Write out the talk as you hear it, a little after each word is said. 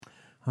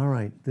All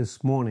right,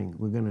 this morning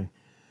we're going to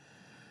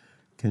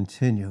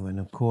continue. And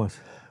of course,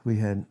 we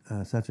had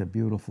such a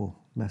beautiful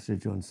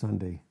message on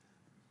Sunday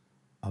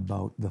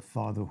about the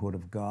fatherhood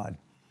of God.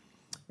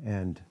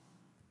 And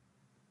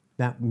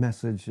that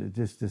message,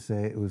 just to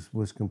say, it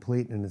was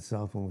complete in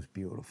itself and was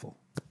beautiful.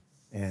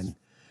 And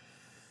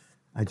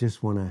I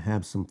just want to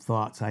have some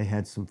thoughts. I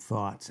had some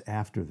thoughts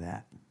after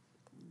that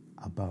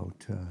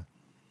about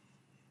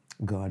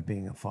God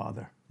being a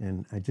father.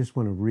 And I just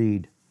want to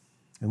read.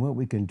 And what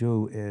we can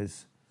do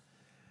is,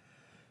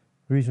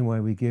 the reason why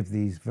we give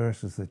these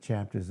verses, the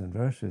chapters and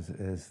verses,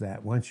 is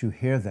that once you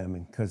hear them,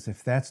 and because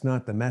if that's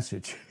not the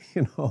message,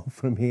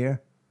 from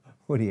here,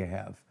 what do you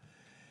have?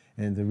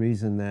 And the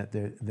reason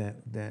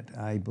that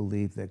I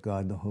believe that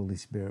God, the Holy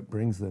Spirit,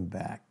 brings them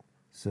back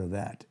so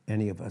that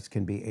any of us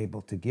can be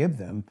able to give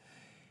them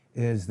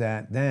is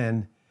that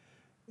then,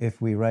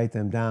 if we write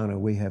them down or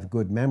we have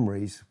good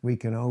memories, we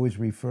can always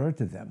refer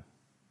to them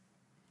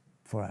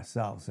for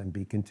ourselves and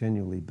be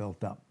continually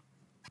built up.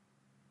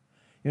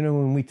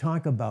 When we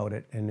talk about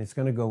it, and it's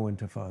going to go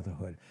into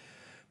fatherhood,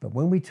 but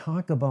when we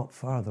talk about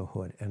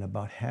fatherhood and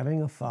about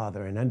having a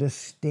father and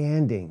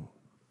understanding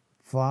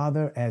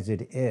father as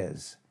it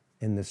is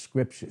in the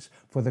scriptures,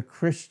 for the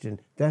Christian,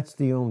 that's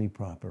the only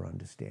proper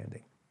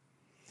understanding.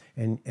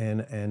 And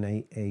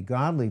a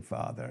godly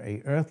father,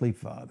 a earthly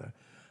father,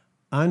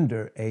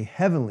 under a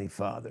heavenly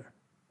father,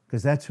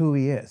 because that's who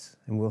he is,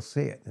 and we'll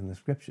see it in the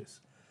scriptures,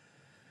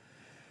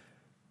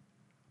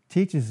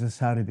 teaches us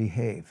how to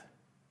behave.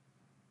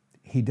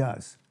 He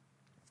does,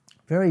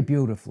 very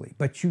beautifully.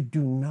 But you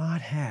do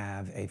not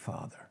have a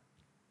father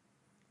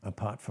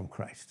apart from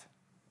Christ.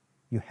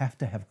 You have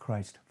to have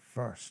Christ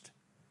first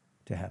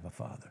to have a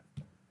father.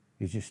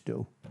 You just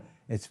do.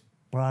 It's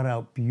brought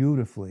out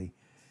beautifully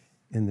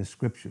in the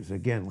scriptures.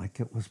 Again, like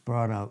it was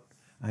brought out,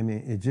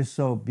 it's just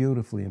so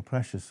beautifully and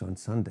precious on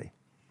Sunday.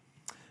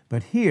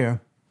 But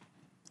here,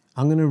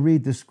 I'm going to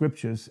read the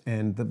scriptures,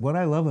 and what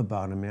I love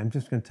about them, I'm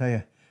just going to tell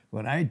you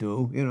what I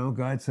do.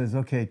 God says,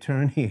 okay,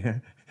 turn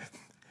here.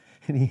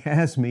 And he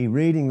has me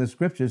reading the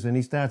scriptures, and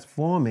he starts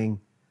forming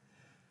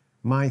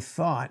my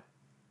thought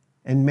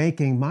and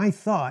making my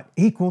thought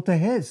equal to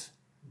his.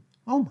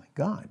 Oh my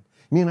God.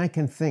 I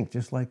can think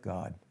just like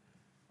God.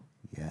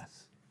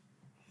 Yes.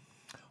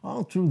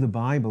 All through the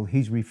Bible,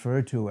 he's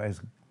referred to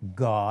as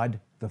God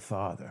the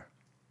Father.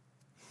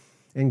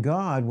 And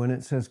God, when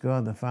it says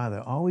God the Father,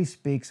 always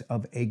speaks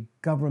of a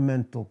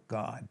governmental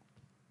God.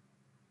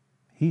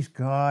 He's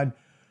God.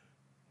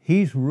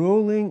 He's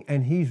ruling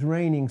and he's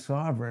reigning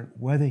sovereign,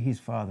 whether he's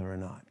Father or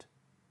not.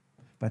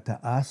 But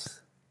to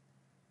us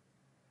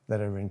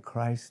that are in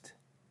Christ,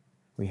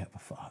 we have a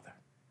Father,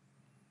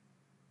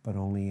 but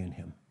only in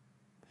him,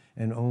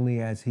 and only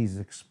as he's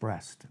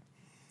expressed.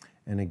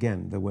 And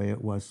again, the way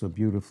it was so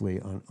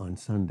beautifully on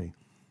Sunday.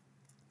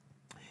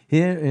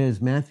 Here is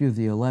Matthew,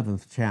 the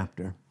 11th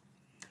chapter,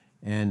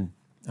 and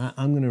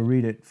I'm going to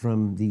read it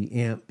from the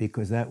AMP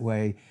because that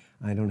way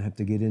I don't have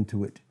to get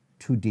into it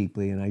too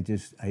deeply, and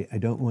I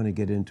don't want to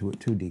get into it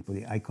too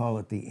deeply. I call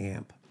it the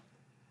AMP.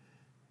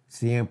 It's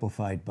the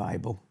Amplified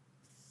Bible.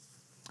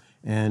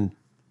 And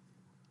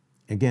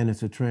again,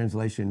 it's a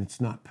translation. It's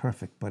not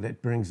perfect, but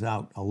it brings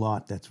out a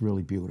lot that's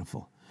really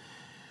beautiful.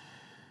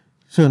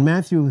 So in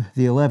Matthew,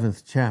 the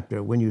 11th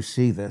chapter, when you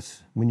see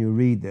this, when you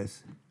read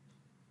this,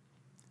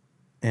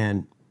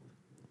 and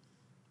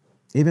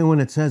even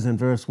when it says in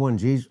verse 1,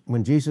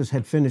 when Jesus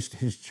had finished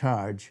his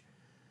charge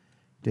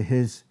to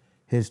his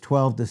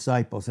 12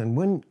 disciples.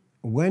 And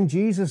when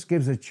Jesus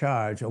gives a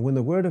charge, or when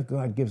the Word of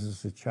God gives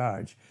us a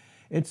charge,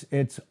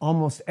 it's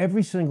almost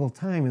every single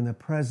time in the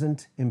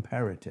present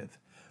imperative.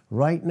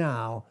 Right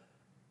now,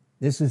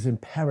 this is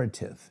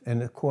imperative.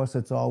 And of course,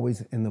 it's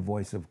always in the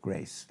voice of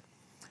grace.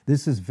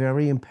 This is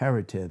very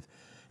imperative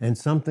and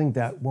something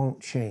that won't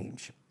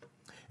change.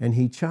 And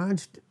he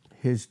charged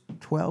his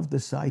 12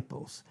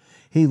 disciples.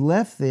 He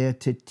left there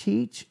to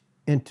teach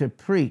and to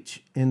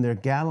preach in their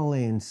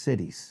Galilean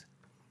cities.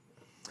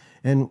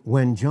 And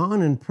when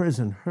John in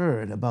prison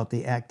heard about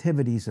the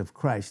activities of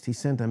Christ, he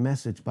sent a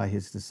message by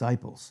his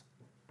disciples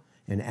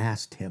and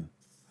asked him.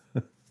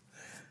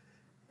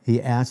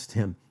 He asked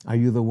him, are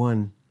you the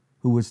one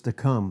who was to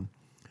come,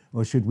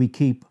 or should we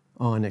keep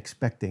on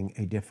expecting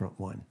a different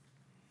one?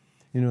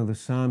 The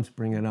Psalms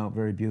bring it out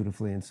very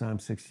beautifully. In Psalm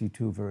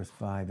 62, verse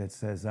 5, it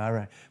says, all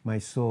right, my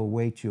soul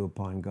waits you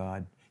upon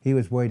God. He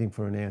was waiting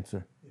for an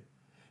answer.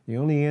 The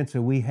only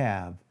answer we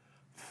have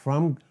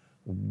from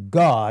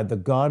God, the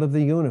God of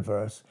the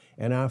universe,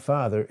 and our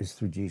Father is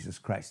through Jesus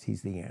Christ.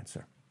 He's the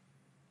answer.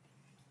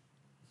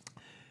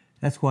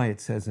 That's why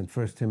it says in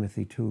 1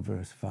 Timothy 2,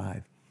 verse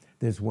 5,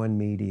 there's one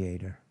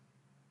mediator.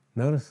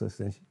 Notice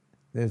this.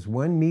 There's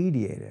one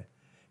mediator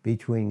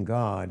between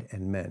God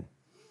and men.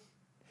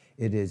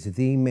 It is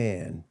the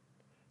man,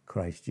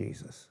 Christ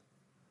Jesus.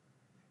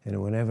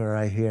 And whenever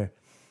I hear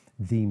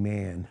the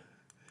man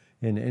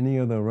in any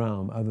other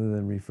realm other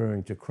than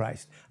referring to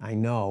Christ, I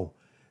know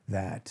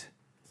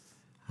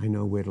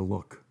where to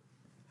look.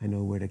 I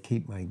know where to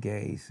keep my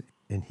gaze.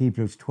 In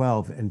Hebrews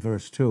 12 and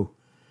verse 2,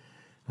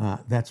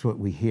 that's what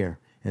we hear.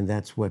 And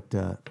that's what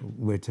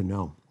we're to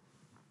know.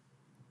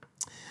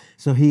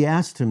 So he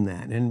asked him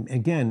that. And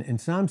again, in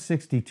Psalm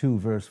 62,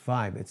 verse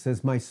 5, it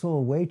says, "My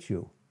soul waits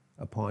you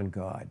upon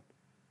God."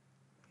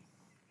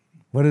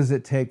 What does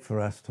it take for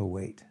us to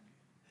wait?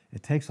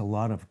 It takes a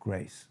lot of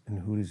grace. And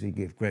who does he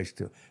give grace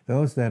to?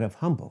 Those that have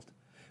humbled.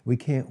 We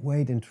can't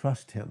wait and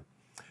trust him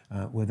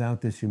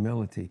without this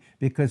humility,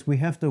 because we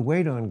have to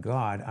wait on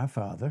God, our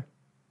Father.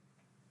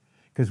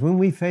 Because when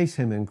we face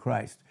him in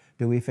Christ,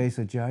 do we face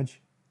a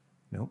judge?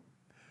 No.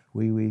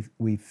 We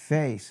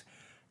face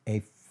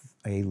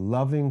a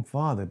loving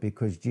Father,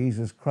 because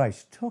Jesus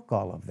Christ took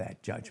all of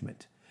that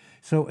judgment.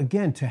 So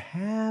again, to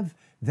have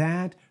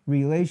that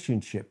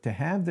relationship, to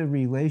have the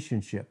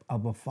relationship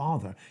of a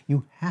father,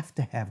 you have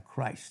to have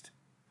Christ.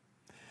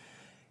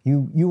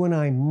 You and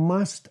I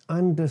must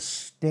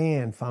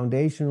understand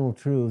foundational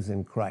truths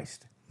in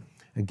Christ.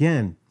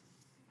 Again,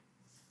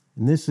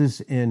 and this is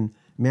in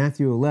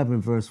Matthew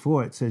 11, verse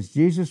 4, it says,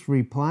 "Jesus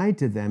replied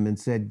to them and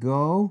said,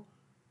 'Go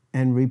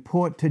and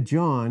report to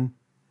John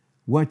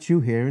what you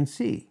hear and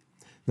see.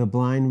 The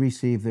blind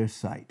receive their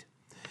sight.'"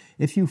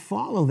 If you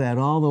follow that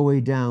all the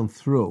way down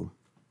through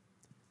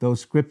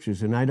those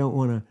scriptures, and I don't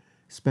want to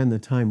spend the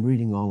time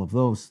reading all of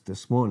those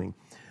this morning,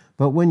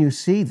 but when you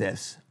see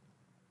this,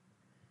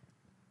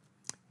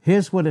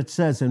 here's what it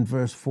says in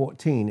verse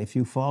 14. If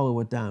you follow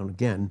it down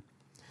again,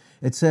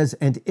 it says,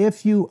 "And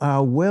if you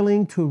are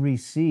willing to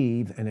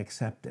receive and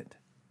accept it."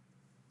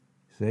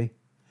 See?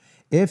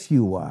 If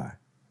you are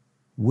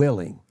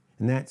willing,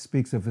 and that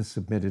speaks of a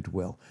submitted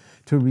will,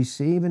 to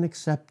receive and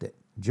accept it.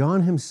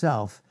 John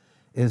himself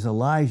is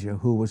Elijah,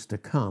 who was to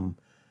come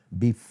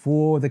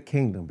before the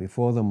kingdom,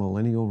 before the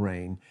millennial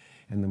reign.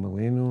 And the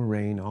millennial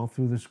reign, all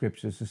through the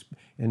scriptures,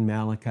 in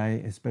Malachi,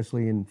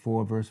 especially in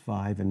 4 verse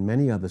 5, and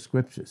many other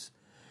scriptures,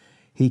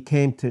 he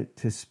came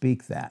to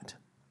speak that.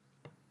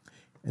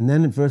 And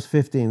then in verse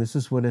 15, this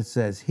is what it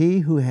says, "He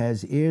who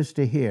has ears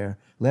to hear,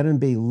 let him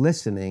be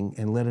listening,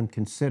 and let him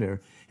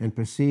consider and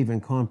perceive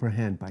and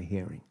comprehend by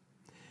hearing."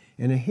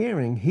 And a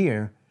hearing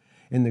here,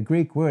 in the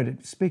Greek word,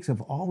 it speaks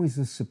of always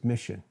a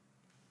submission.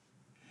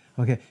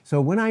 Okay,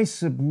 so when I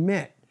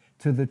submit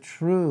to the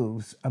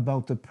truths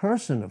about the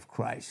person of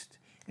Christ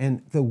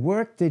and the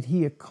work that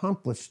he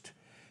accomplished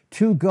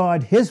to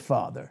God, his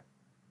Father,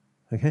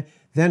 okay,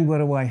 then what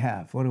do I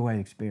have? What do I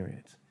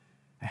experience?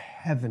 A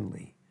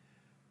heavenly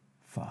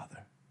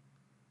Father.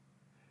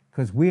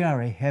 Because we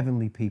are a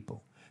heavenly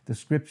people. The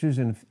scriptures,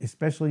 and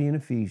especially in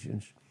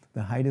Ephesians,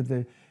 the height of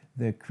the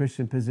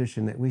Christian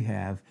position that we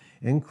have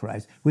in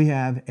Christ, we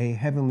have a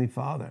heavenly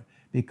Father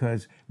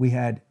because we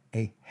had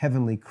a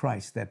heavenly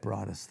Christ that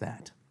brought us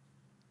that.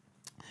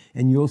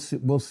 And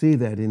we'll see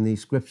that in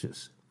these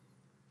scriptures.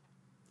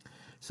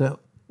 So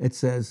it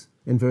says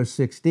in verse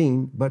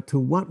 16, "But to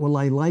what will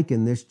I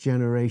liken this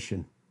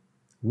generation?"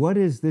 What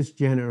is this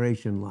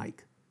generation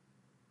like?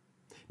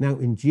 Now,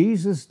 in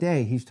Jesus'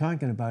 day, he's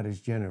talking about his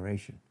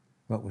generation,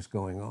 what was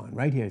going on.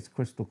 Right here, it's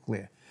crystal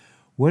clear.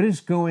 What is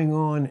going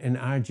on in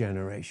our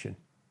generation?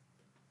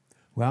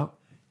 Well,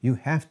 you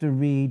have to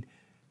read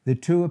the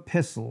 2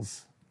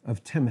 epistles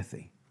of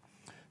Timothy.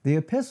 The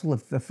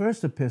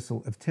first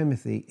epistle of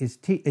Timothy,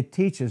 it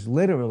teaches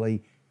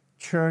literally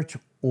church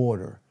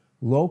order,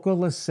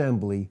 local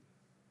assembly,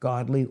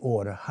 godly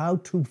order, how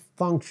to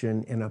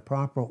function in a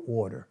proper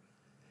order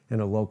in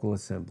a local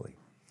assembly.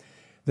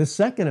 The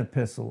second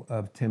epistle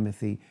of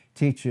Timothy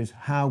teaches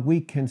how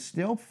we can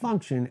still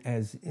function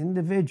as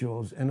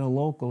individuals in a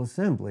local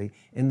assembly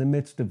in the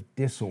midst of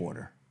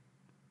disorder.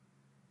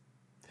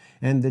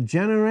 And the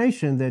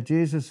generation that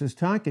Jesus is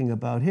talking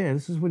about here,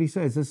 this is what he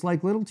says, it's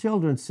like little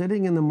children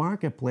sitting in the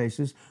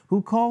marketplaces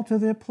who call to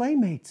their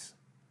playmates.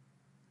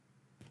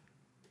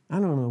 I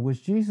don't know, was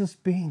Jesus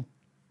being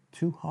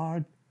too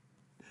hard,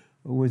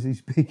 or was he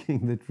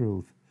speaking the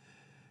truth?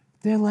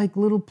 They're like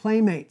little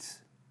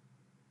playmates.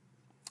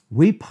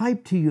 "We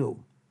piped to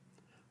you,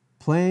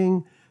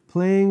 playing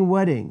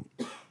wedding,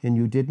 and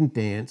you didn't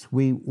dance.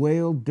 We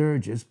wailed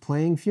dirges,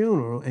 playing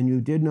funeral, and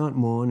you did not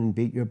mourn and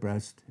beat your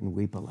breast and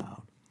weep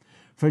aloud.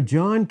 For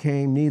John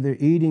came neither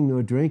eating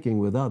nor drinking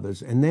with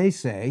others." And they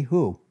say,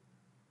 who?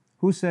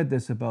 Who said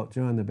this about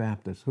John the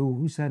Baptist?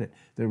 Who said it?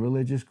 The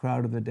religious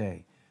crowd of the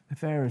day. The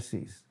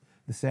Pharisees,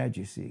 the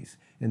Sadducees,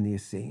 and the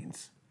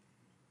Essenes.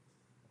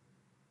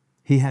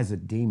 He has a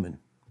demon.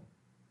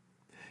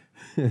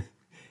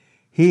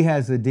 He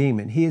has a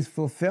demon. He is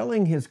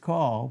fulfilling his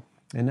call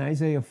in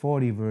Isaiah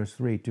 40, verse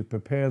 3, to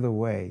prepare the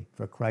way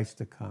for Christ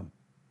to come.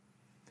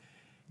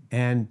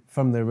 And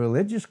from the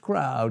religious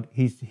crowd,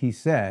 they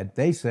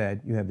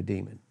said, "You have a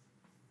demon."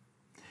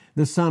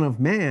 The Son of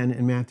Man,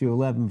 in Matthew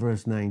 11,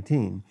 verse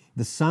 19,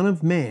 the Son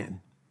of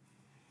Man,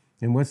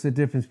 and what's the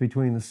difference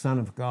between the Son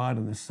of God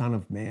and the Son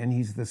of Man?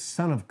 He's the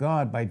Son of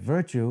God by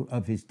virtue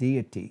of his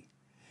deity.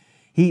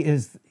 He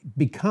is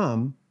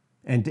become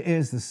and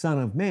is the Son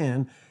of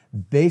Man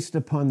based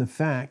upon the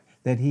fact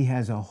that he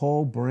has a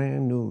whole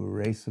brand new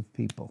race of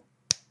people,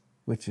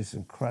 which is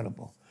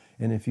incredible.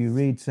 And if you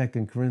read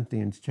 2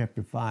 Corinthians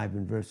chapter 5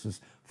 and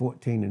verses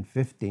 14 and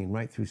 15,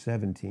 right through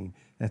 17,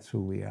 that's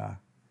who we are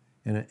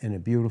in a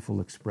beautiful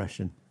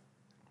expression.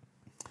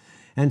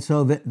 And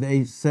so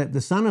they said,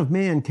 the Son of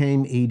Man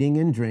came eating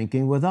and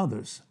drinking with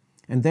others.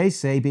 And they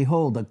say,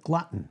 behold, a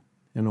glutton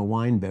and a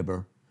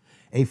winebibber,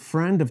 a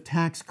friend of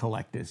tax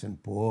collectors.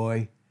 And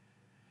boy,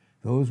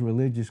 those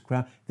religious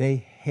crowd, they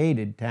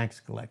hated tax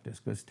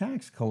collectors, because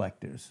tax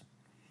collectors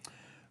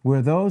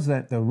were those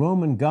that the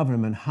Roman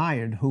government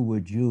hired who were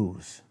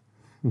Jews,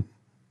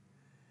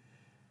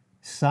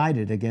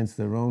 sided against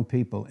their own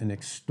people in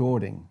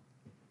extorting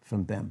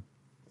from them.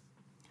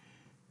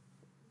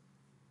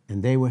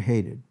 And they were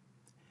hated.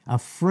 A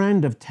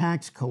friend of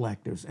tax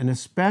collectors, and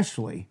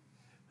especially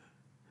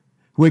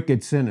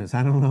wicked sinners.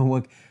 I don't know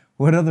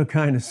what other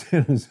kind of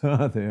sinners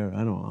are there.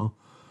 I don't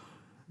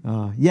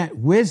know. Yet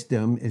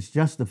wisdom is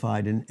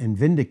justified and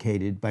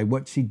vindicated by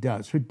what she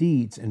does, her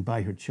deeds, and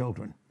by her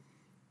children.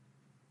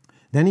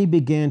 Then he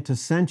began to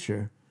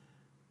censure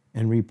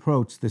and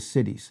reproach the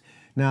cities.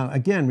 Now,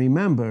 again,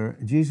 remember,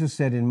 Jesus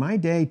said, in my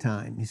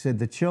daytime, he said,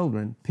 the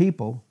children,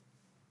 people,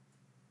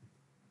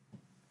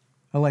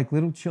 are like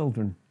little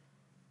children.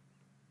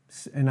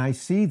 And I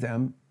see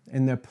them,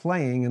 and they're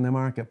playing in the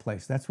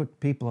marketplace. That's what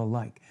people are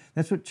like.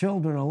 That's what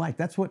children are like.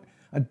 That's what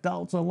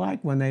adults are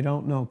like when they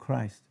don't know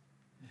Christ.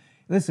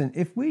 Listen,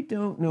 if we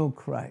don't know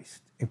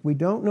Christ, if we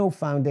don't know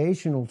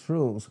foundational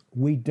truths,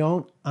 we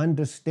don't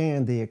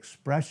understand the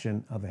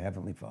expression of a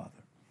Heavenly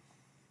Father.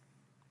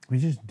 We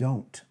just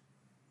don't.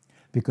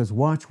 Because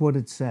watch what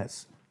it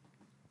says.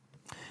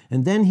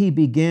 And then he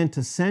began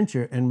to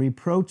censure and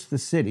reproach the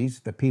cities,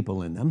 the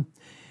people in them,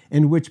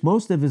 in which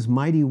most of his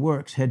mighty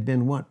works had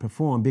been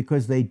performed,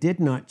 because they did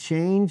not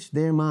change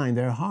their mind,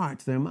 their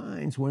hearts, their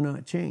minds were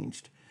not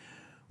changed.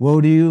 Woe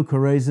to you,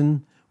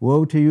 Chorazin!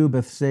 Woe to you,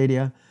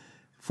 Bethsaida!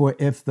 For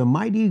if the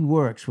mighty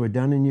works were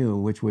done in you,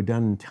 which were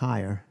done in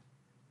Tyre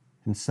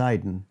and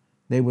Sidon,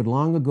 they would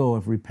long ago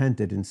have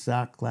repented in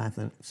sackcloth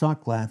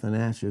and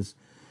ashes,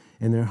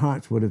 and their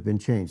hearts would have been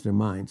changed, their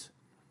minds.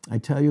 I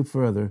tell you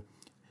further,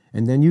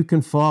 and then you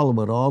can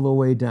follow it all the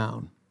way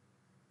down.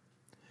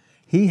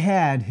 He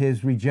had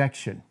his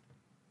rejection.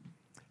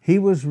 He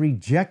was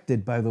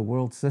rejected by the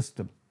world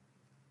system.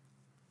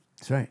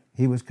 That's right.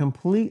 He was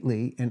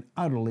completely and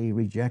utterly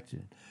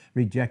rejected.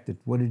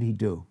 What did he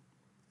do?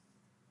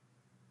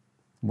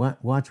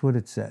 Watch what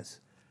it says.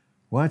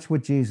 Watch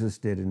what Jesus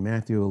did in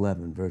Matthew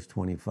 11, verse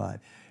 25.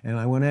 And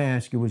I want to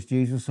ask you, was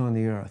Jesus on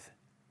the earth?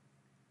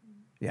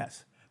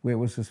 Yes. Where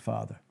was his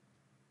Father?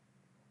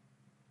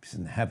 He's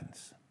in the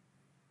heavens.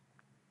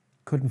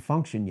 Couldn't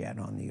function yet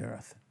on the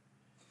earth.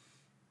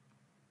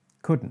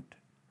 Couldn't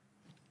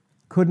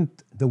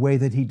the way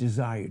that he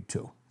desired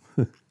to,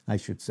 I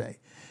should say.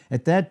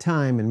 At that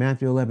time, in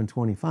Matthew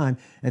 11:25,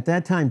 at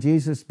that time,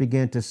 Jesus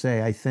began to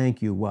say, I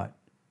thank you, what?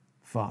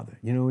 Father.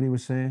 You know what he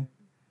was saying?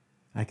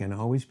 I can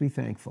always be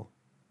thankful,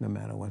 no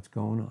matter what's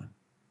going on.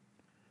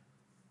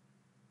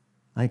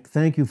 I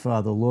thank you,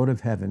 Father, Lord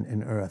of heaven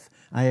and earth.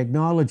 I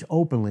acknowledge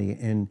openly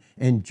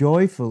and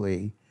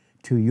joyfully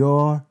to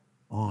your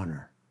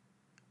honor.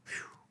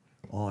 Whew.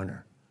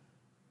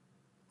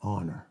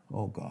 Honor,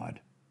 oh God.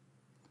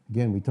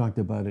 Again, we talked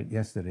about it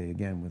yesterday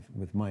again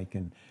with Mike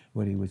and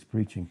what he was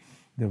preaching.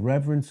 The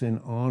reverence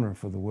and honor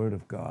for the Word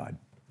of God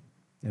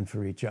and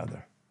for each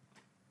other.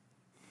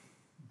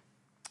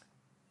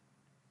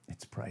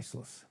 It's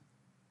priceless.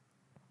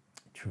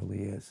 It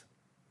truly is.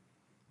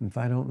 And if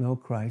I don't know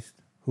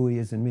Christ, who he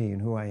is in me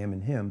and who I am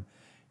in him,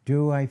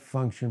 do I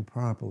function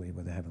properly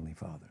with the Heavenly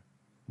Father?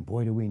 And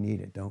boy, do we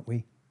need it, don't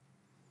we?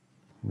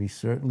 We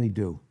certainly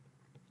do.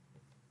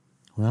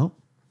 Well,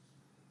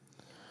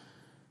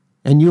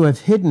 and you have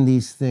hidden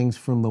these things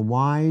from the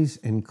wise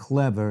and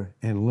clever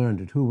and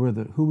learned. Who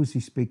was he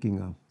speaking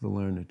of, the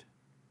learned?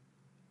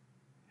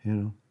 You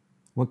know,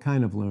 what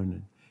kind of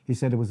learned? He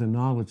said it was a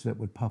knowledge that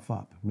would puff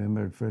up.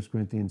 Remember 1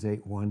 Corinthians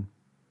 8:1?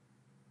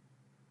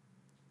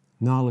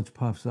 Knowledge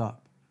puffs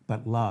up,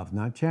 but love,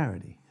 not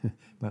charity,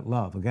 but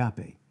love,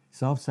 agape,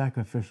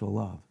 self-sacrificial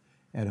love,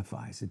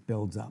 edifies, it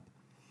builds up.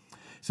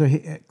 So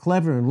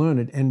clever and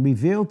learned, and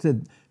revealed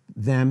to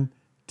them,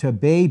 to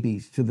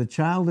babies, to the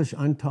childish,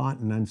 untaught,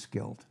 and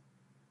unskilled.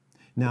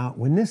 Now,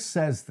 when this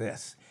says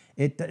this,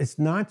 it's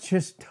not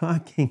just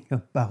talking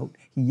about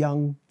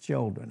young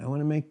children. I want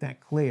to make that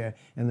clear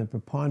in the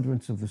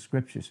preponderance of the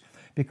Scriptures.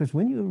 Because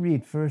when you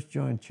read 1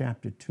 John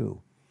chapter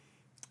 2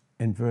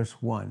 and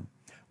verse 1,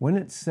 when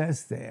it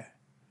says there,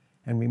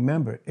 and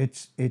remember,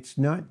 it's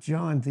not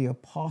John the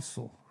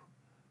Apostle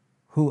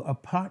who,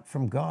 apart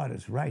from God,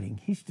 is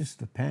writing. He's just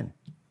the pen.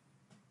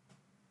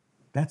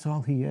 That's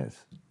all he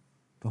is.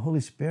 The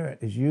Holy Spirit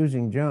is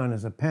using John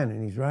as a pen,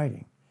 and he's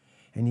writing.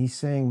 And he's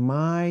saying,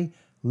 my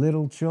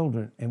little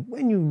children. And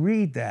when you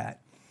read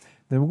that,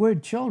 the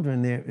word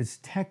children there is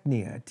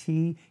teknia,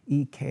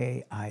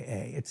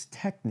 T-E-K-I-A. It's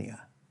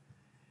teknia.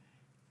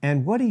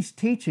 And what he's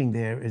teaching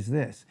there is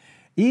this.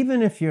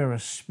 Even if you're a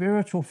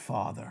spiritual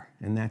father,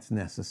 and that's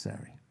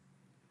necessary,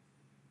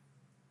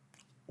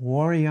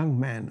 or a young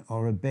man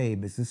or a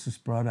babe, as this is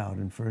brought out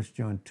in 1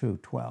 John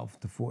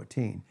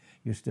 2:12-14,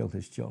 you're still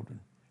his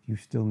children. You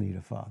still need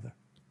a father.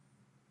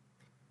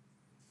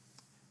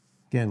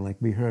 Again, like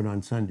we heard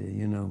on Sunday,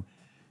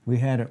 we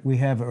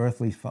have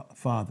earthly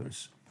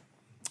fathers,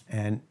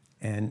 and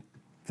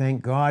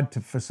thank God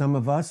for some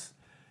of us,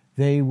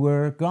 they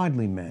were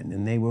godly men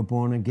and they were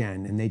born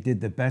again and they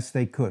did the best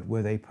they could.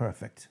 Were they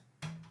perfect?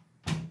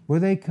 Were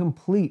they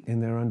complete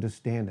in their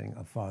understanding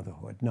of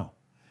fatherhood? No,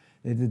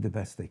 they did the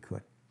best they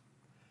could.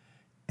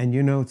 And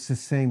it's the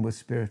same with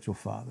spiritual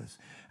fathers.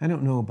 I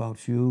don't know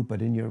about you,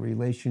 but in your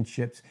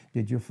relationships,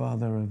 did your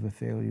father ever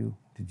fail you?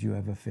 Did you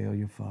ever fail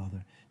your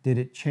father? Did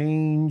it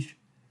change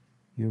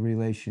your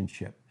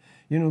relationship?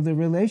 The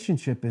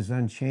relationship is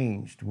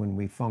unchanged when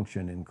we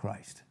function in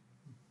Christ.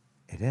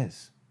 It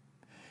is.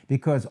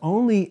 Because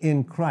only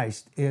in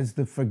Christ is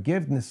the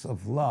forgiveness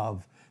of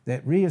love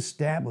that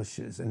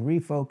reestablishes and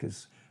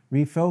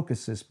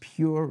refocuses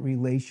pure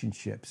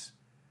relationships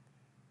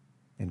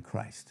in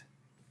Christ.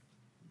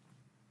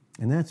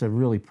 And that's a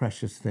really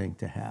precious thing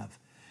to have.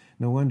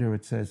 No wonder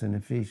it says in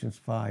Ephesians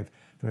 5,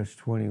 verse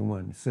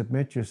 21,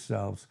 submit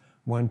yourselves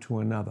one to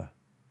another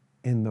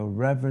in the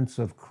reverence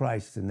of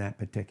Christ in that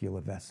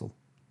particular vessel.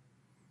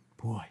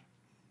 Boy.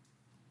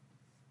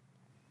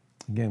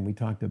 Again, we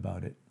talked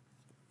about it.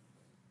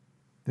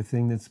 The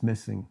thing that's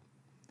missing,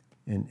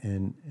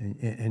 and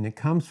it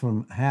comes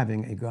from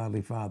having a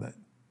godly father,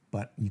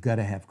 but you got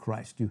to have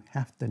Christ. You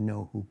have to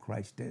know who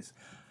Christ is.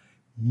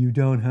 You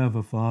don't have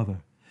a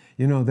father.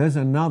 There's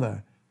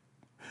another,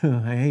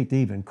 I hate to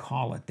even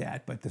call it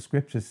that, but the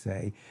scriptures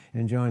say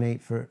in John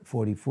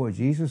 8:44,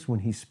 Jesus,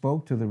 when he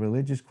spoke to the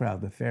religious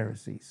crowd, the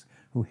Pharisees,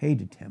 who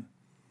hated him,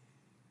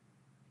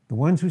 the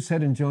ones who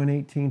said in John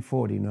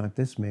 18:40, not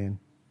this man,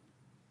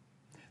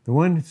 the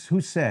ones who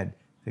said,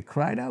 they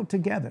cried out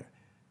together,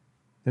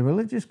 the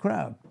religious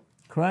crowd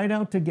cried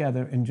out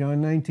together in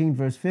John 19,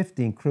 verse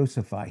 15,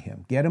 crucify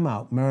him, get him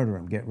out, murder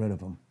him, get rid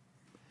of him.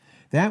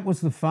 That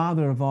was the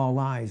father of all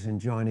lies in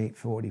John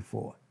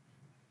 8:44.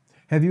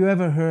 Have you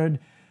ever heard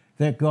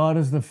that God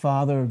is the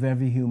father of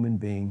every human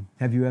being?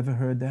 Have you ever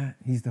heard that?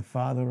 He's the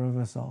father of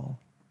us all.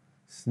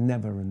 It's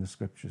never in the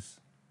scriptures.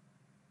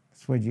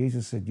 That's why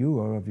Jesus said, you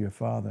are of your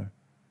father,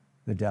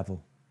 the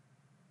devil,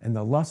 and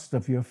the lust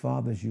of your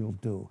fathers you'll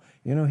do.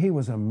 He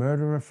was a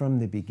murderer from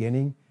the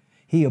beginning.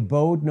 He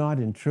abode not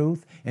in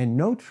truth, and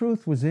no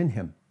truth was in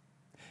him.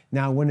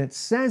 Now, when it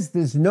says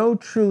there's no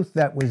truth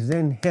that was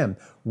in him,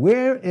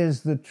 where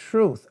is the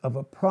truth of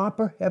a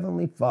proper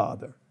heavenly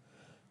father,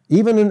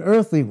 even an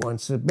earthly one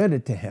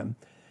submitted to him?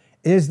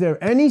 Is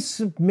there any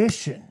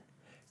submission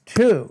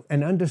to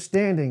an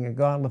understanding of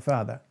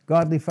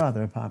godly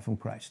father apart from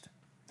Christ?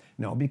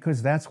 No,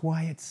 because that's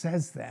why it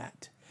says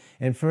that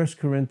in 1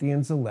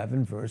 Corinthians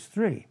 11, verse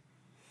 3.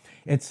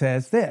 It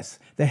says this,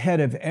 the head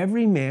of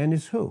every man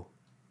is who?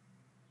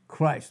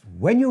 Christ.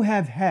 When you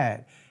have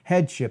had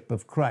headship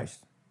of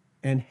Christ,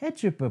 and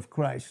headship of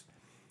Christ,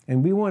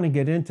 and we want to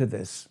get into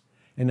this,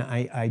 and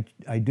I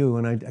do,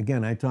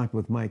 and I talked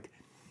with Mike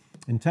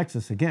in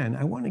Texas again,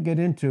 I want to get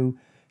into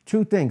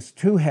two things,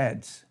 two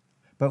heads.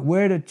 But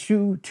where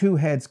do two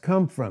heads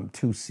come from?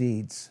 Two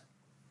seeds.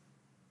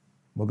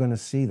 We're going to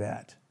see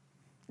that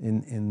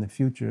in the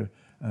future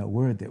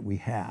word that we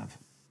have.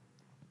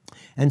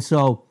 And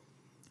so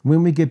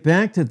when we get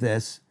back to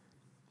this,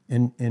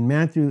 in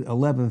Matthew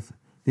 11th,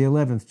 the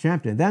 11th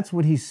chapter, that's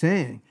what he's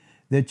saying.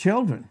 The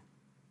children,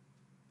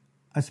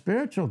 a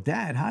spiritual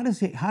dad, how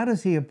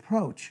does he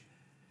approach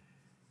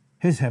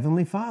his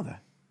heavenly father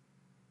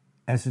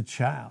as a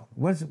child?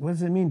 What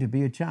does it mean to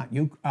be a child?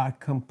 You are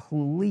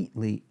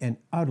completely and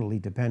utterly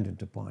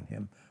dependent upon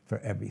him for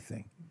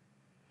everything.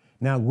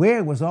 Now,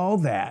 where was all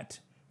that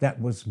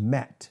was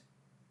met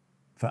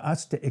for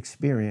us to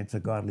experience a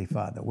godly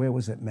father? Where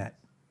was it met?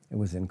 It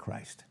was in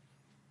Christ.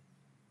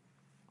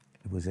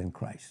 It was in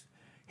Christ.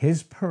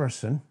 His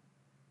person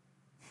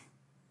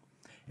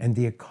and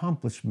the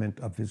accomplishment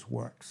of his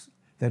works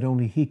that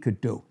only he could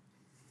do.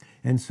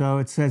 And so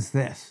it says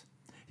this,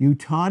 you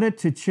taught it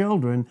to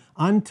children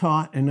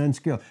untaught and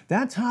unskilled.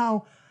 That's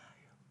how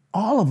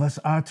all of us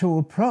are to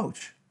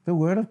approach the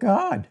Word of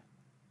God.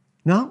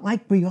 Not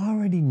like we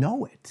already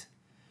know it.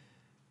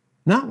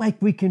 Not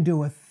like we can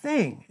do a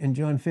thing in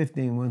John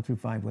 15, 1 through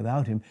 5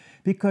 without him.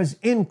 Because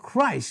in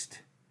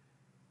Christ,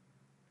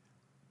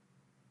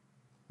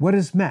 what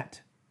is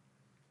met?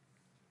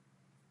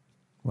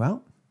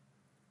 Well,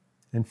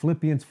 in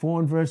Philippians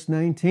 4 and verse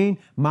 19,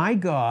 my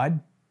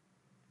God,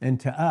 and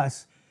to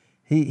us,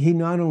 he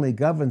not only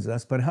governs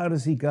us, but how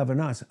does he govern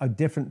us?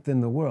 Different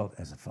than the world,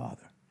 as a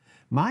father.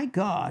 My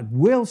God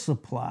will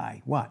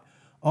supply what?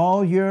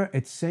 All your,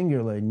 it's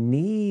singular,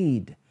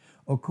 need,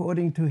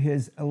 according to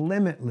his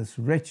limitless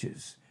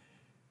riches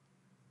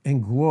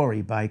and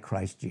glory by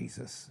Christ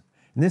Jesus.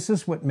 And this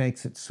is what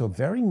makes it so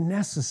very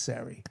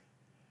necessary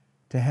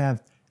to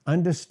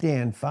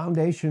understand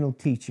foundational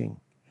teaching,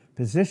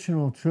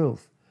 positional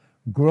truth,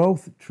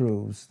 growth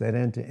truths that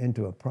enter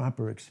into a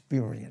proper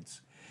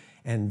experience,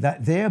 and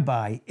that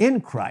thereby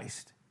in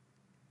Christ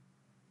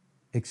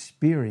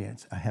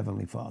experience a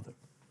heavenly Father.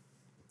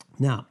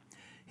 Now,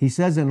 he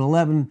says in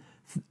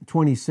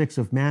 11:26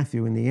 of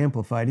Matthew in the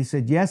Amplified, he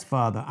said, yes,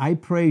 Father, I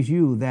praise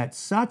you that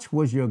such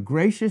was your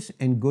gracious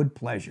and good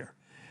pleasure.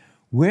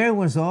 Where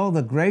was all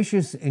the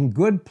gracious and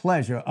good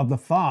pleasure of the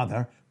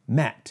Father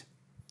met?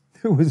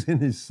 It was in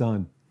his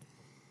Son.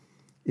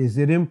 Is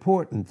it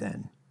important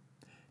then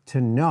to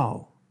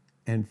know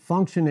and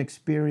function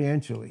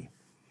experientially?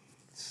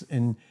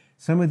 And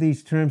some of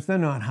these terms, they're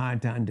not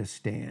hard to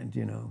understand,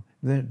 you know.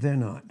 They're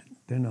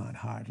not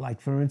hard. Like,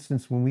 for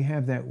instance, when we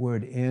have that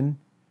word in,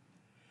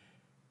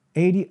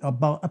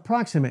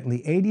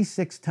 approximately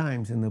 86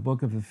 times in the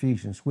book of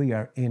Ephesians, we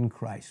are in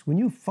Christ. When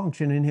you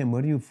function in him,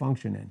 what do you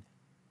function in?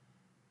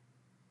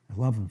 A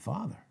loving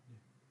Father.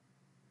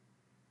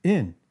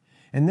 In.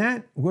 And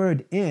that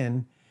word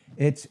in,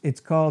 it's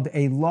called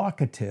a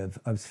locative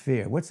of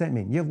sphere. What's that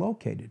mean? You're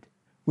located.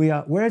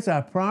 Where's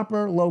our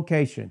proper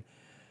location?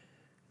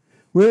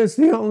 Where's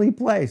the only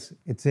place?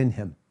 It's in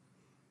him.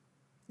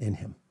 In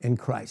him. In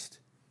Christ.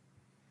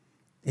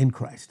 In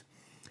Christ.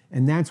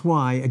 And that's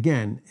why,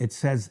 again, it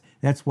says,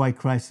 that's why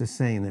Christ is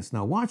saying this.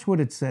 Now watch what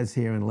it says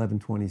here in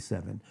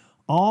 11:27.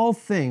 All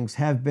things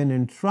have been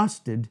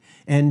entrusted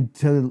and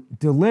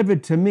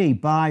delivered to me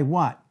by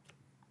what?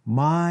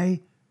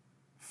 My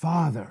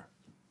Father.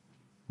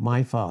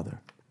 My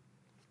Father.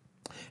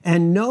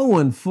 And no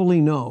one fully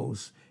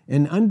knows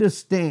and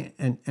understand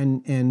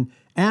and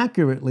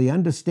accurately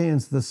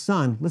understands the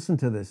Son, listen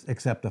to this,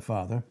 except the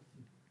Father.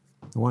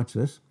 Watch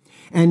this.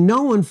 And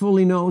no one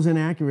fully knows and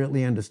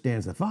accurately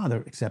understands the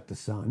Father except the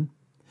Son,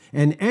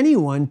 and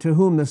anyone to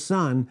whom the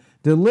Son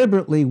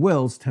deliberately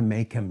wills to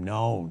make him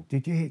known.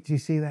 Did you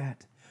see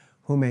that?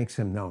 Who makes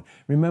him known?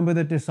 Remember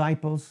the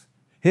disciples?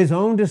 His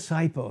own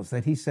disciples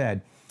that he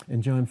said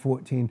in John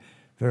 14,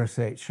 verse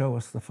 8, show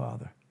us the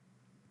Father.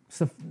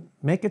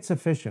 Make it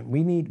sufficient.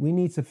 We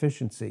need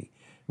sufficiency.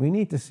 We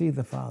need to see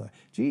the Father.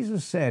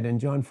 Jesus said in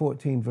John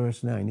 14,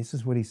 verse 9, this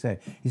is what he said.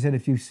 He said,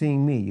 if you've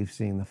seen me, you've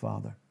seen the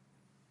Father.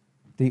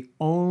 The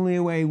only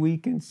way we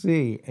can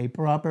see a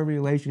proper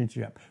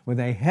relationship with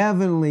a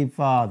heavenly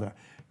Father.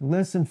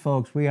 Listen,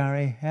 folks, we are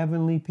a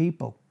heavenly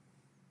people.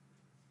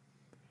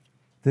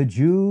 The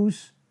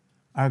Jews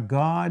are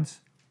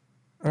God's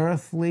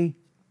earthly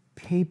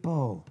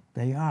people.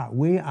 They are.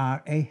 We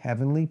are a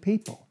heavenly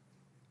people.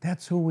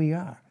 That's who we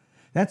are.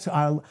 That's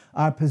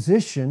our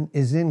position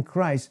is in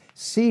Christ,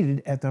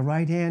 seated at the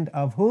right hand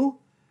of who?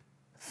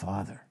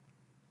 Father.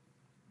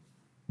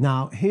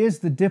 Now, here's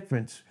the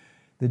difference.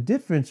 The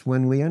difference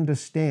when we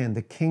understand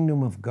the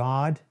kingdom of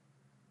God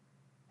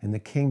and the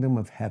kingdom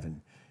of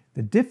heaven.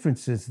 The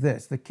difference is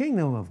this. The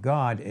kingdom of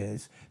God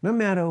is no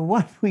matter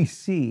what we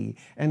see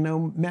and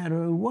no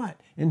matter what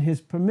in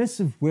his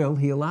permissive will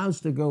he allows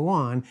to go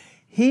on,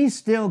 he's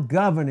still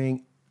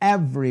governing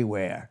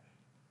everywhere.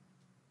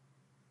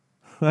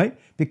 Right?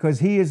 Because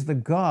he is the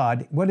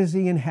God. What does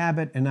he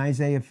inhabit in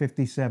Isaiah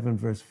 57,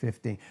 verse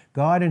 15?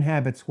 God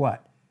inhabits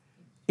what?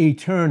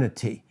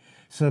 Eternity.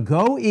 So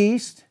go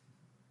east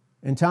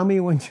and tell me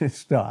when to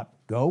stop.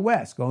 Go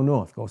west, go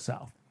north, go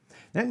south.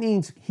 That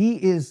means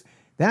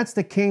that's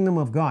the kingdom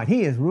of God.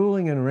 He is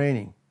ruling and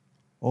reigning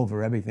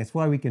over everything. That's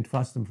why we can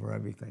trust him for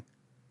everything.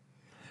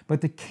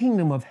 But the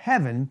kingdom of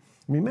heaven,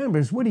 remember,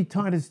 is what he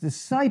taught his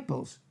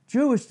disciples,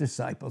 Jewish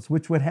disciples,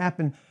 which would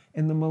happen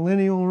in the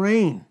millennial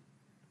reign.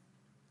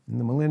 In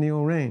the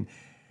millennial reign.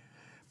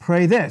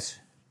 Pray this,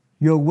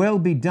 your will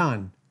be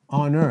done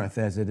on earth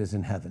as it is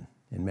in heaven,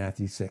 in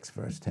Matthew 6,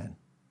 verse 10.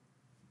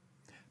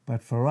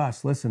 But for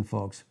us, listen,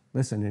 folks,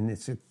 listen, and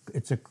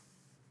it's a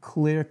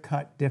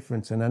clear-cut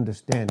difference in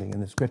understanding in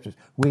the scriptures.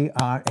 We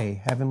are a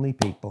heavenly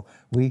people.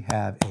 We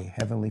have a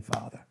heavenly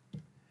Father.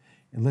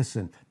 And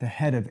listen, the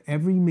head of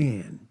every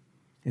man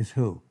is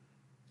who?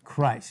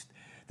 Christ.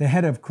 The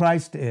head of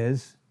Christ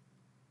is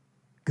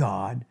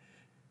God.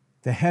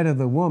 The head of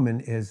the woman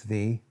is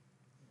the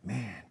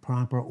man.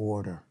 Proper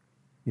order.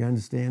 You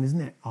understand? Isn't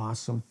that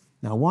awesome?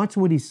 Now watch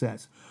what he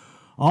says.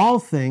 All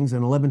things,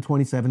 in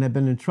 11:27, have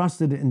been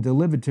entrusted and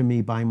delivered to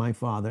me by my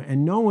Father,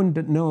 and no one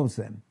knows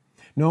them.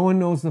 No one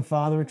knows the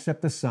Father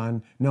except the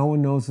Son. No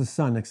one knows the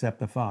Son except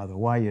the Father.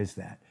 Why is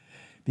that?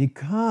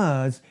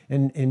 Because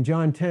in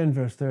John 10,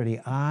 verse 30,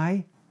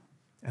 I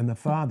and the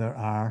Father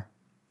are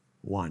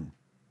one.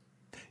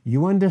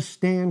 You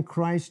understand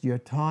Christ, you're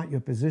taught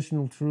your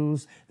positional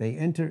truths. They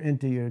enter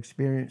into your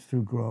experience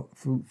through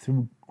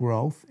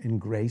growth in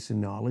grace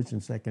and knowledge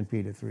in 2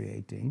 Peter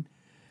 3:18.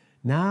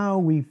 Now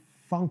we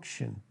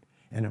function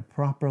in a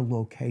proper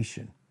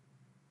location.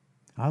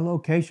 Our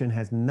location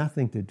has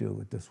nothing to do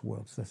with this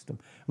world system.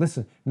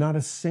 Listen, not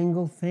a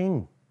single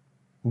thing.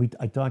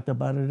 I talked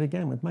about it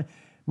again with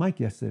Mike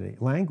yesterday.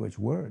 Language,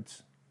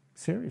 words.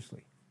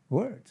 Seriously,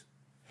 words.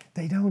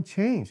 They don't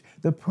change.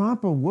 The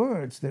proper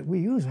words that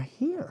we use are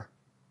here.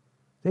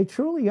 They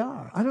truly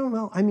are. I don't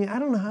know. I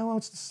don't know how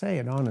else to say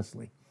it,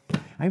 honestly.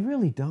 I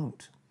really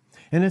don't.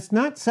 And it's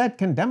not said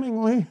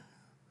condemningly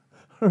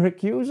or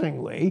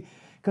accusingly,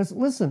 because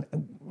listen,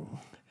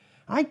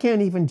 I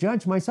can't even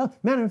judge myself.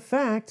 Matter of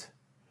fact,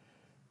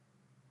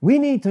 we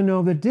need to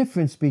know the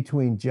difference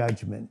between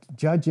judgment,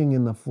 judging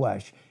in the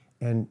flesh,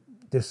 and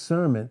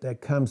discernment that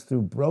comes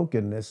through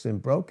brokenness,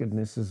 and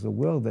brokenness is the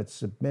will that's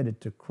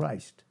submitted to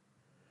Christ.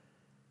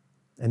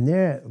 And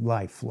their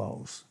life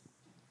flows.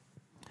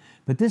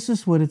 But this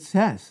is what it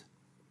says.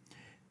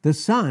 The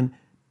Son,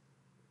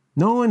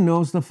 no one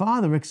knows the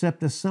Father except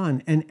the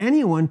Son, and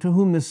anyone to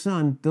whom the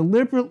Son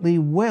deliberately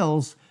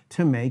wills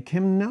to make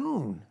him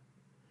known.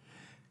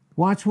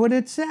 Watch what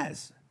it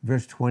says,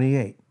 verse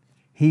 28.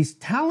 He's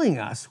telling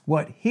us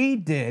what he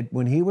did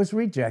when he was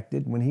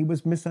rejected, when he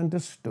was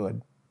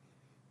misunderstood,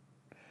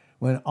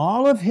 when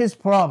all of his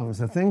problems,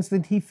 the things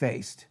that he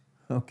faced,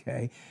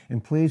 okay,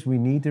 and please, we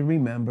need to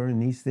remember,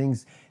 and these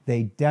things,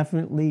 they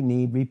definitely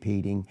need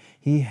repeating.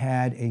 He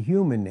had a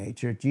human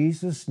nature.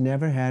 Jesus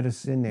never had a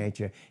sin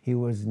nature. He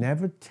was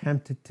never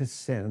tempted to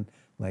sin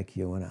like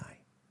you and I.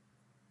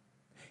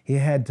 He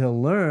had to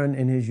learn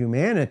in his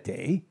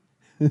humanity,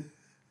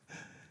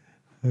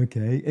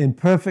 okay, in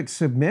perfect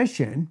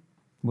submission,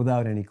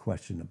 without any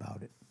question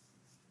about it.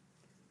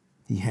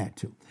 He had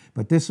to.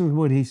 But this is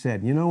what he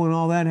said. You know, when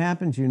all that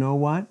happens, you know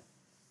what?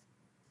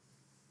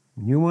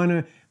 When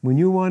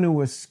you want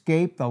to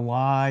escape the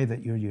lie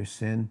that you're your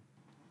sin,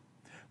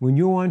 when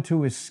you want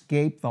to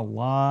escape the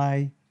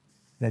lie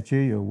that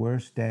you're your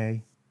worst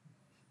day,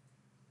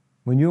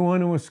 when you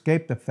want to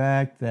escape the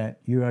fact that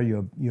you're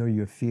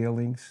your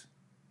feelings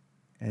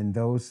and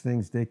those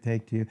things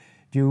dictate to you,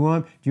 do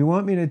you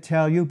want me to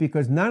tell you?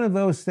 Because none of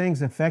those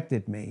things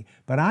affected me,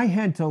 but I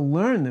had to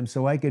learn them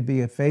so I could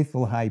be a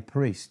faithful high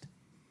priest.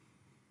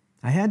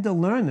 I had to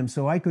learn them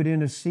so I could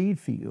intercede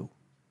for you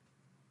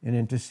and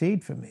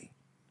intercede for me.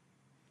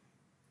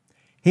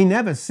 He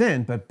never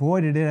sinned, but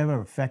boy, did it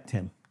ever affect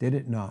him, did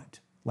it not?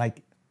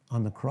 Like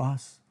on the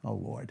cross, oh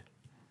Lord,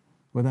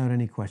 without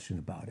any question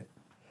about it.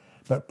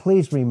 But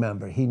please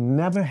remember, he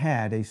never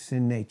had a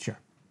sin nature,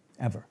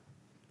 ever.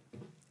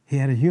 He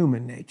had a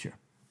human nature.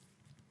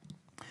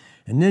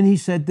 And then he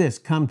said this,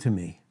 come to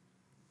me.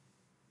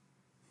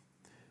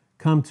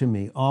 Come to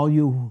me, all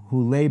you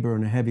who labor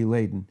and are heavy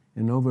laden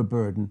and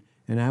overburdened,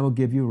 and I will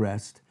give you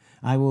rest.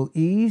 I will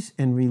ease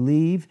and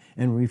relieve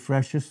and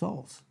refresh your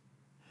souls.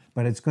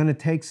 But it's going to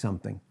take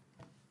something.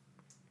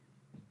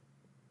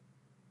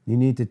 You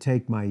need to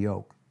take my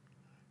yoke.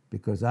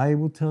 Because I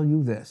will tell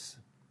you this.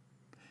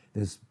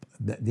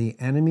 The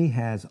enemy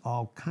has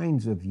all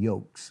kinds of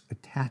yokes,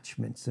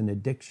 attachments, and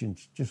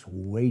addictions just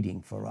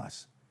waiting for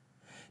us.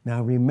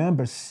 Now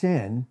remember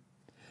sin,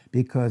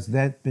 because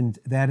that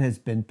has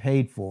been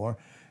paid for.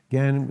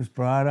 Again, it was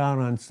brought out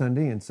on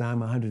Sunday in Psalm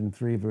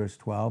 103, verse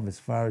 12, as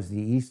far as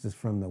the east is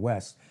from the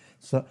west.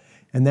 So,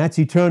 and that's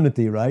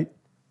eternity, right?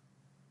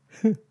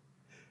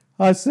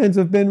 Our sins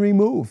have been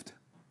removed.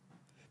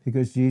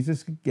 Because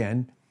Jesus,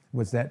 again,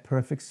 was that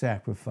perfect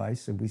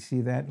sacrifice, and we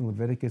see that in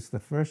Leviticus, the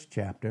first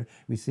chapter.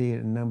 We see it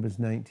in Numbers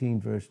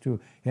 19, verse 2.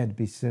 He had to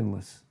be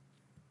sinless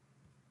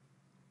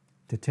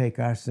to take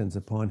our sins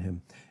upon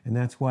him. And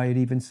that's why it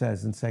even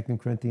says in 2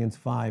 Corinthians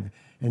 5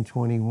 and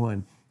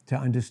 21, to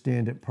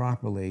understand it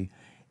properly,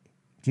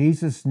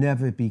 Jesus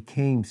never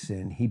became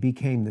sin. He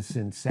became the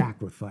sin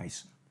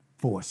sacrifice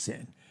for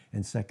sin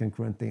in 2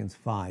 Corinthians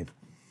 5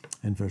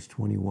 and verse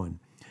 21.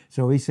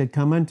 So he said,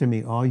 come unto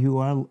me, all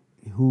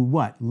who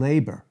what?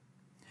 Labor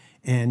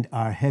and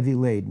are heavy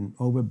laden,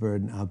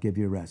 overburdened, I'll give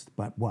you rest.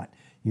 But what?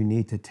 You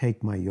need to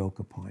take my yoke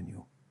upon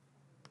you.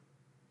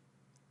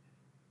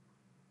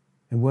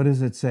 And what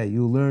does it say?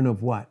 You learn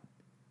of what?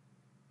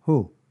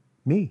 Who?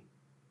 Me.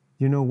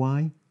 You know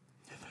why?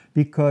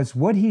 Because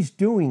what he's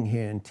doing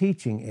here in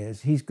teaching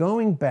is he's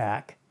going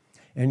back,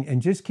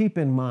 and just keep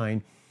in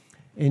mind,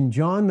 in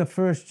John, the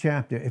first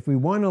chapter, if we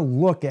want to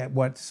look at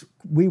what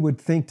we would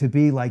think to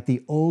be like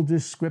the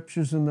oldest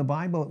scriptures in the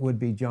Bible, it would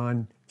be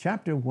John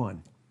chapter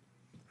 1,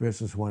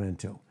 verses 1 and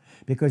 2.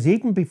 Because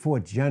even before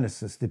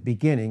Genesis, the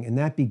beginning, and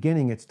that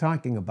beginning it's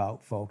talking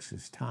about, folks,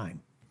 is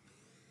time.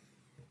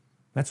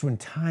 That's when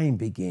time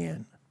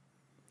began.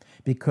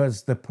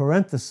 Because the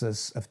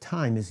parenthesis of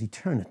time is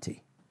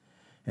eternity.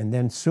 And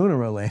then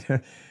sooner or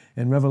later,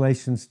 in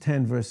Revelations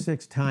 10, verse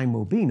 6, time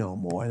will be no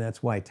more. And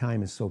that's why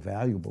time is so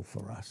valuable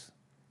for us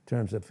in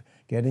terms of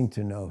getting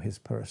to know his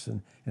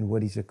person and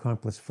what he's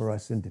accomplished for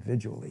us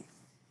individually.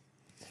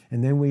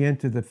 And then we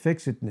enter the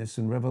fixedness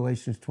in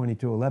Revelations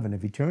 22:11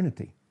 of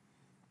eternity.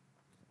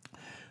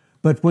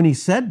 But when he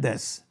said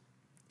this,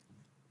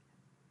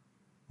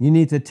 you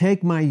need to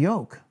take my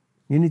yoke.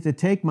 You need to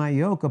take my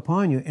yoke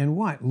upon you and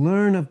what?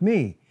 Learn of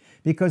me.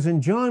 Because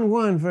in John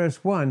 1,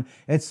 verse 1,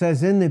 it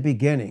says, in the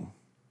beginning.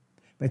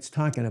 It's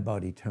talking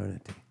about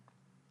eternity.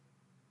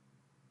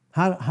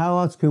 How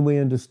else can we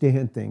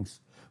understand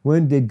things?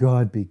 When did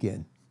God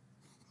begin?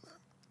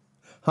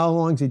 How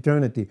long's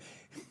eternity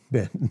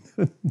been?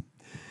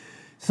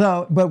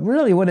 So, but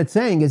really what it's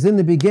saying is in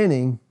the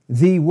beginning,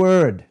 the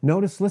Word.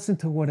 Notice, listen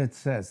to what it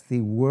says,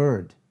 the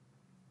Word.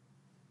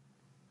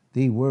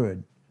 The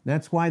Word.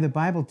 That's why the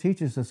Bible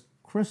teaches us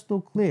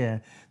crystal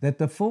clear that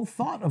the full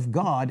thought of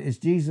God is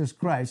Jesus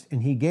Christ,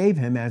 and he gave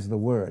him as the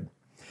Word.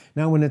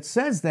 Now, when it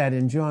says that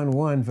in John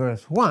 1,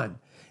 verse 1,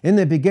 in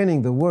the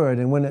beginning the Word,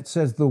 and when it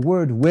says the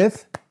Word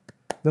with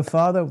the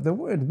Father, the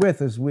word with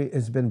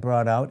has been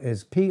brought out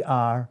as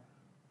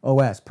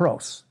P-R-O-S,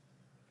 pros.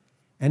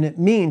 And it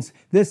means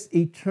this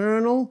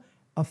eternal,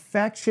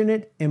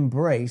 affectionate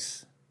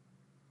embrace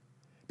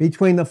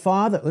between the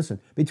Father,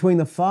 listen, between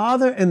the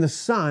Father and the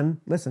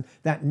Son, listen,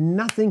 that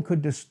nothing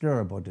could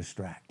disturb or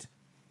distract.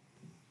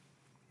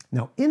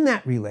 Now, in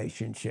that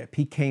relationship,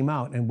 he came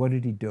out, and what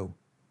did he do?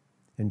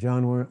 In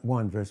John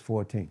 1, verse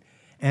 14.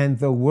 And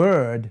the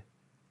Word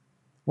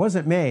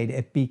wasn't made,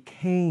 it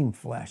became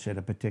flesh at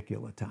a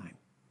particular time.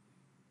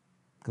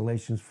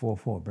 Galatians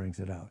 4:4 brings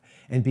it out.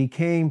 And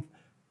became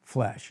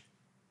flesh,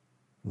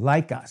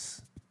 like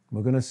us.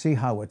 We're going to see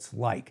how it's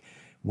like.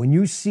 When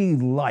you see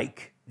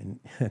like,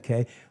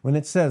 okay, when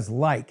it says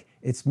like,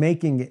 it's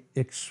making it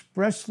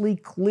expressly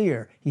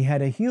clear he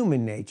had a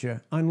human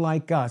nature.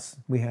 Unlike us,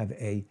 we have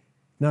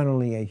not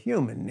only a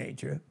human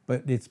nature,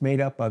 but it's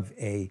made up of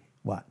a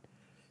what?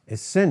 A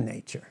sin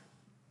nature.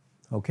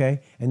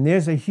 Okay? And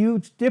there's a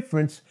huge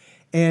difference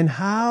in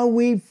how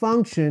we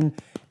function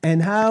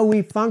and how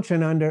we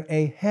function under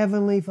a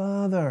heavenly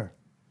Father.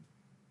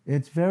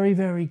 It's very,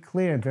 very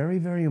clear, very,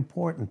 very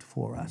important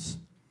for us.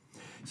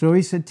 So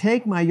he said,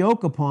 take my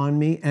yoke upon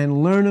me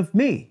and learn of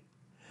me,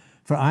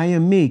 for I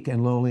am meek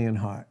and lowly in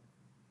heart,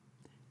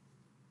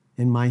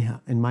 in my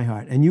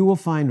heart. And you will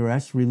find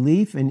rest,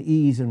 relief and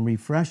ease and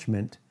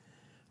refreshment.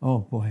 Oh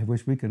boy, I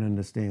wish we could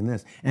understand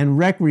this. And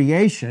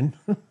recreation,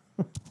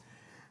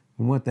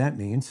 and what that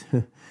means.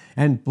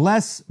 And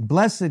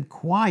blessed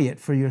quiet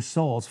for your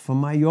souls, for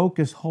my yoke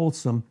is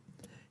wholesome,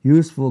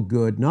 useful,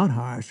 good, not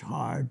harsh,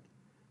 hard,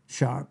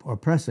 sharp, or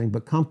pressing,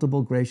 but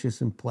comfortable,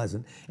 gracious, and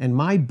pleasant. And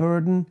my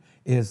burden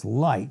is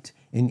light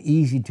and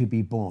easy to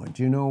be borne.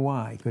 Do you know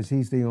why? Because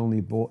he's the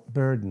only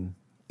burden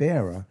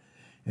bearer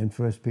in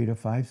 1 Peter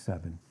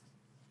 5:7,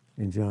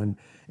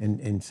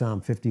 in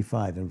Psalm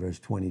 55 and verse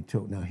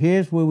 22. Now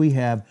here's where we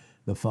have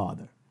the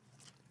Father.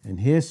 And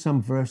here's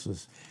some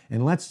verses.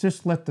 And let's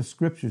just let the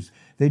scriptures,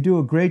 they do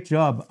a great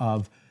job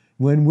of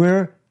when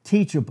we're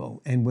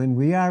teachable and when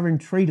we are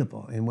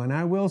entreatable and when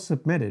I will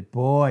submit it,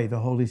 boy, the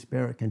Holy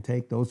Spirit can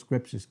take those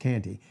scriptures,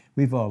 can't he?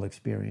 We've all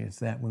experienced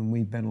that when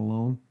we've been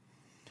alone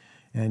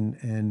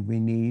and we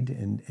need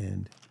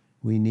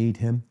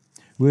him.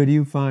 Where do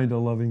you find a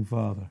loving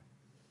Father?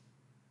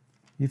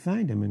 You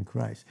find him in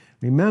Christ.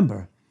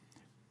 Remember,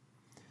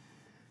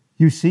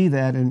 you see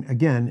that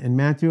again in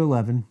Matthew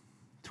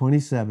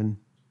 11:27.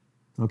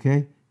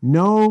 Okay?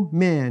 No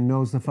man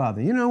knows the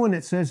Father. You know when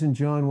it says in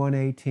John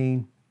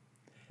 1:18,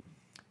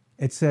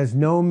 it says,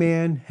 no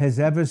man has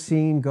ever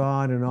seen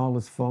God in all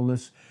his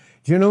fullness.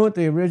 Do you know what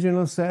the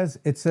original says?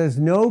 It says,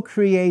 no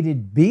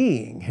created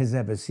being has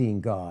ever seen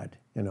God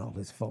in all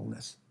his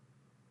fullness.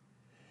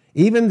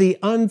 Even the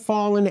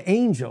unfallen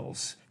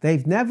angels,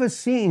 they've never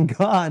seen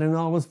God in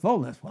all his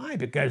fullness. Why?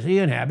 Because he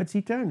inhabits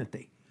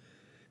eternity.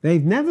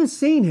 They've never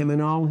seen him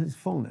in all his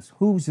fullness.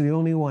 Who's the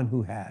only one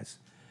who has?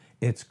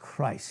 It's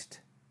Christ.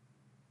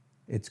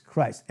 It's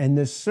Christ. And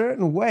there's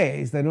certain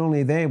ways that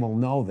only they will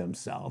know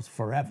themselves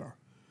forever.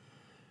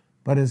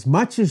 But as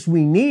much as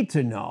we need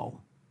to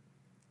know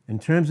in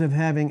terms of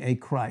having a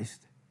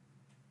Christ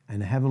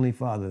and a Heavenly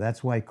Father,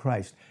 that's why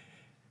Christ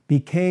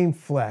became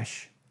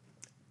flesh,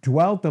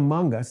 dwelt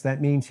among us.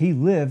 That means he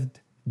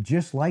lived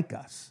just like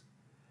us.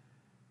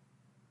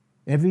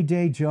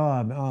 Everyday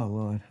job. Oh,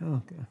 Lord.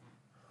 Oh, God.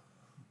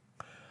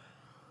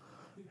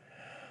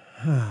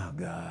 Oh,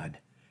 God.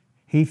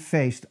 He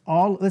faced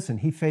all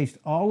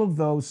of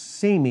those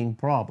seeming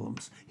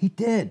problems. He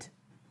did.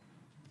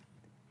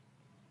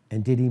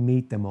 And did he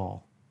meet them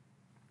all?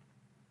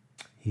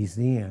 He's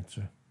the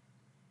answer.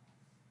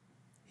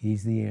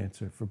 He's the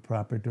answer for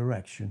proper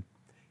direction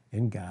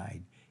and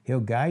guide.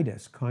 He'll guide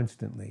us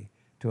constantly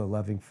to a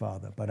loving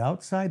Father. But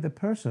outside the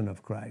person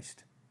of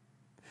Christ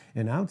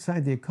and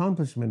outside the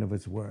accomplishment of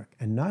his work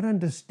and not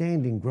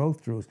understanding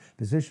growth truths,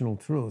 positional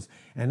truths,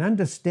 and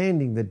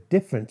understanding the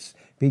difference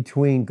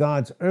between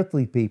God's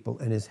earthly people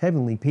and his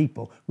heavenly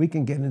people, we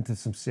can get into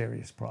some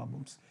serious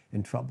problems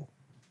and trouble.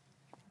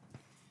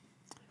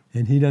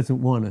 And he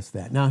doesn't want us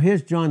that. Now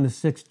here's John the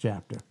 6th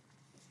chapter.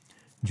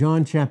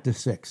 John chapter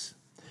 6.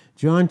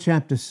 John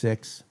chapter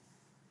 6.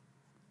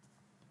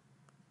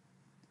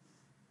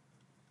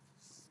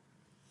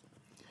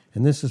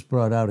 And this is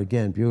brought out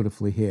again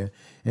beautifully here.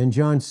 In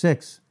John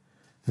 6,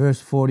 verse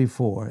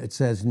 44, it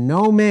says,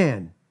 no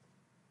man,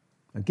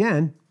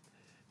 again,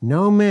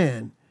 no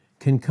man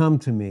can come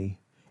to me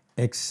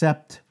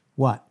except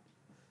what?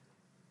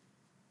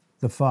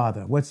 The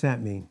Father. What's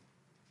that mean?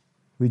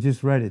 We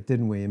just read it,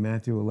 didn't we, in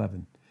Matthew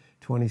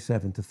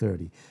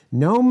 11:27-30.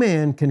 No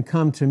man can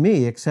come to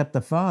me except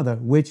the Father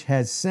which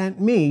has sent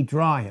me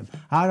draw him.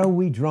 How are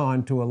we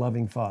drawn to a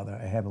loving Father,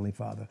 a heavenly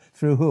Father?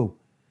 Through who?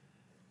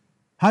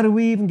 How do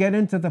we even get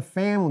into the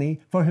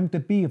family for him to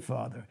be a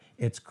father?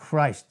 It's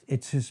Christ.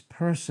 It's his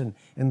person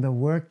and the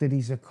work that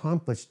he's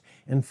accomplished.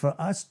 And for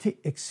us to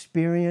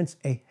experience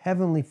a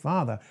heavenly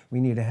Father, we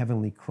need a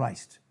heavenly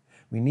Christ.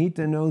 We need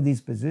to know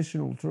these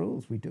positional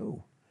truths. We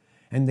do.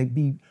 And they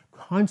be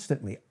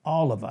constantly,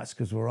 all of us,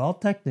 because we're all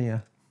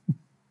technia,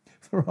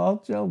 we're all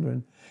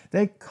children,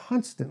 they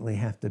constantly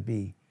have to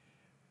be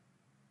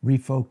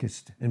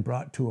refocused and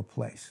brought to a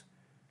place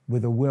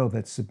with a will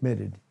that's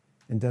submitted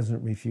and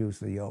doesn't refuse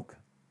the yoke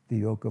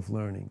of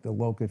learning,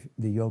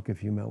 the yoke of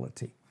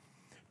humility.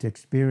 to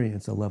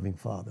experience a loving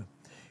Father.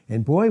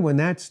 And boy, when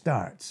that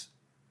starts,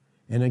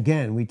 and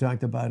again, we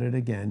talked about it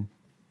again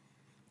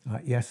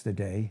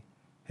yesterday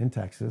in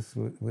Texas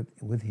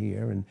with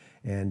here,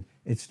 and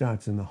it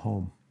starts in the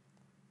home.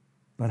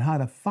 But how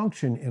to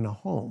function in a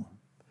home,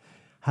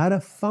 how to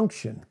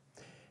function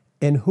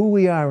in who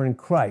we are in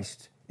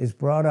Christ is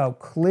brought out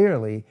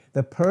clearly.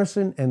 The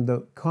person and the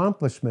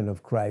accomplishment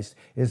of Christ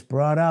is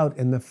brought out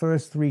in the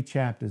first 3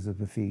 chapters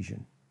of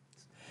Ephesians.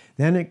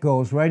 Then it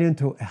goes right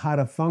into how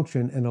to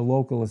function in a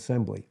local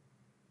assembly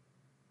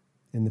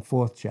in the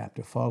 4th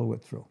chapter. Follow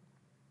it through.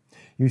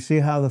 You see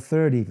how the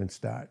 3rd even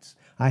starts.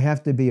 I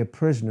have to be a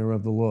prisoner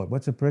of the Lord.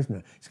 What's a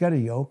prisoner? He's got a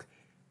yoke,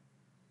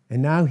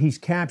 and now he's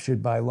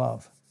captured by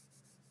love.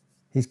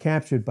 He's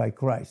captured by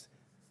Christ.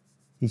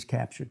 He's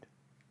captured.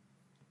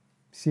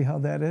 See how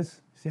that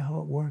is? See how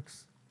it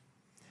works?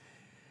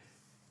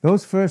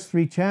 Those first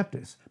 3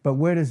 chapters. But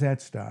where does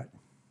that start?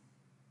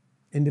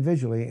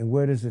 Individually, and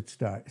where does it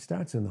start? It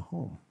starts in the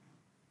home.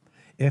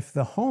 If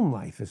the home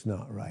life is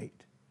not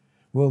right,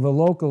 will the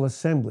local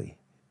assembly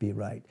be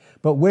right?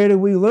 But where do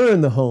we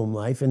learn the home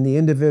life and the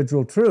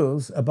individual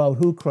truths about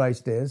who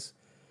Christ is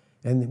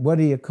and what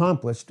he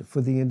accomplished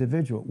for the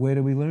individual? Where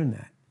do we learn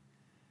that?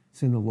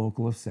 It's in the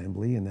local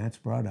assembly, and that's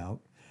brought out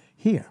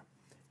here.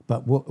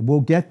 But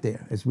we'll get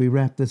there as we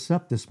wrap this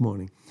up this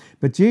morning.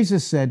 But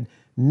Jesus said,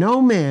 no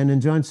man,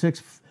 in John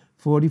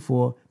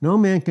 6:44, no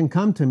man can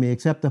come to me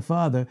except the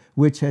Father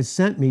which has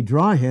sent me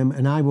draw him,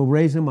 and I will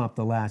raise him up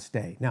the last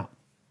day. Now,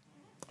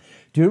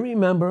 do you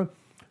remember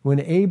when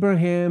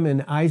Abraham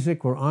and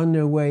Isaac were on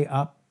their way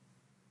up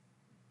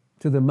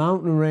to the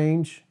mountain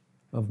range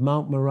of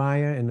Mount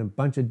Moriah and a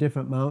bunch of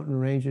different mountain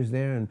ranges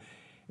there, and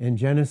in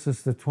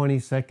Genesis, the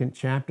 22nd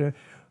chapter,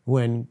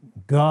 when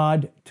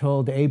God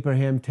told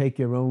Abraham, take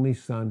your only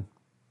son,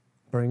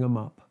 bring him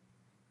up.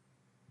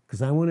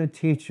 Because I want to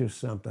teach you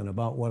something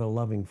about what a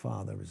loving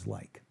father is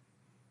like.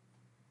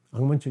 I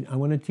want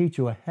to teach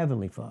you a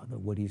heavenly Father,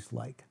 what he's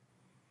like.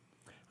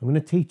 I'm going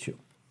to teach you.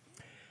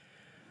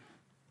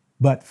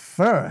 But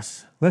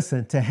first,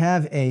 listen, to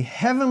have a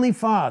heavenly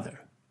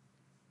Father,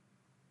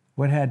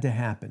 what had to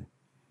happen?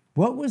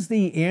 What was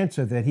the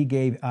answer that he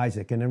gave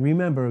Isaac? And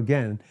remember,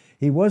 again,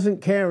 he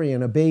wasn't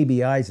carrying a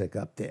baby Isaac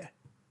up there.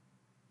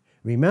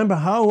 Remember,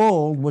 how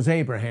old was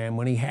Abraham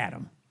when he had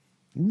him?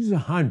 He was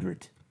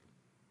 100.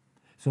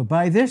 So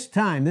by this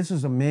time, this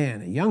is a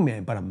man, a young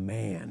man, but a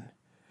man.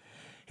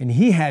 And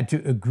he had to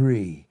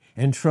agree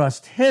and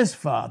trust his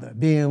father,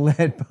 being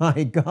led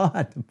by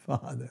God the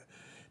Father,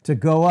 to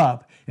go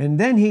up. And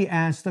then he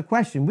asked the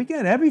question, we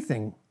got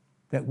everything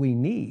that we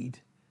need.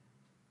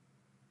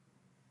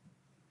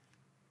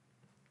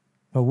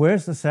 But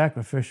where's the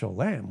sacrificial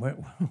lamb?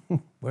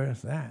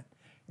 Where's that?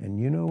 And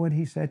you know what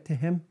he said to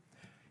him?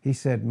 He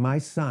said, my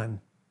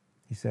son,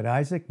 he said,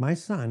 Isaac, my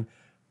son,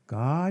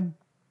 God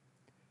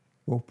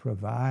will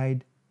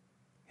provide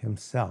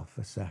himself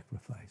a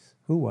sacrifice.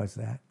 Who was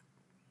that?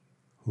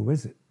 Who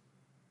is it?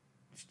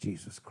 It's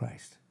Jesus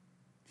Christ.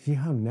 See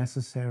how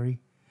necessary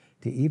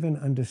to even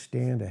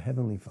understand a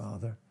heavenly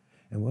Father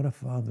and what a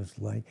father's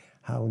like,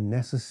 how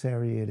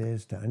necessary it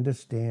is to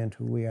understand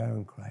who we are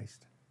in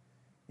Christ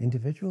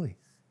individually,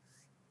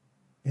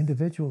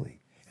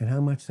 and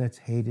how much that's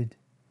hated,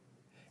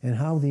 and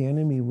how the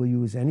enemy will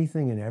use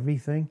anything and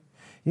everything.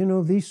 You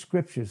know, these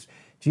scriptures,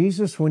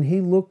 Jesus, when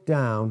he looked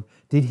down,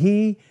 did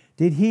he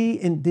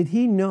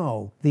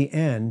know the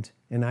end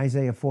in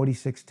Isaiah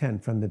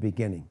 46:10 from the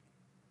beginning?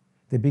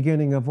 The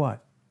beginning of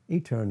what?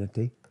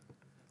 Eternity.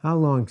 How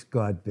long's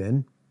God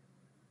been?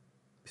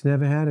 He's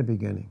never had a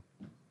beginning.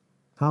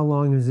 How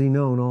long has he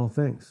known all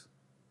things?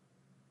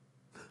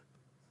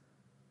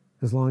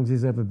 As long as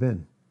he's ever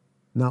been.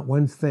 Not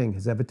one thing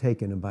has ever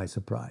taken him by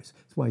surprise.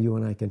 That's why you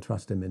and I can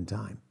trust him in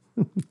time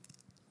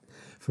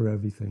for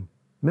everything.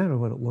 No matter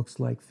what it looks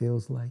like,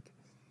 feels like.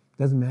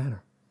 Doesn't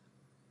matter.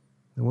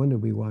 No wonder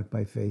we walk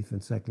by faith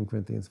in 2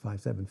 Corinthians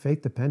 5:7.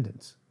 Faith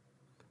dependence.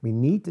 We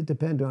need to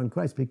depend on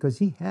Christ because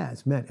he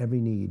has met every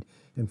need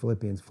in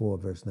Philippians 4,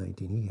 verse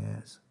 19. He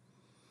has.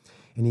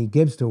 And he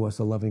gives to us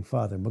a loving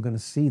Father. And we're going to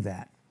see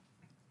that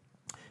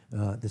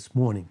this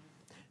morning.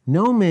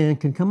 No man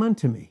can come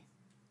unto me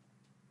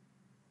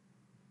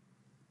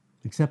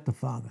except the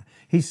Father.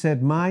 He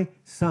said, my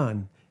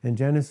son, in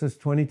Genesis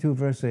 22,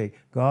 verse 8,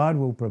 God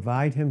will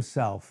provide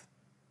himself,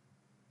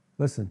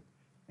 listen,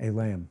 a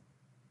lamb.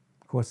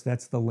 Of course,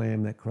 that's the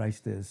lamb that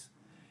Christ is.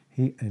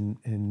 He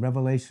in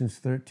Revelations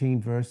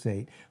 13, verse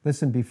 8,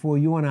 listen, before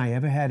you and I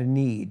ever had a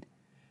need,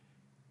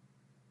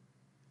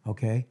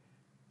 okay,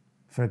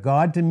 for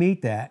God to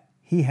meet that,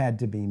 he had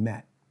to be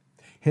met.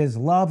 His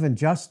love and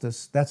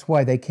justice, that's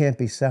why they can't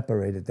be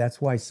separated. That's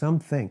why some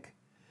think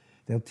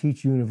they'll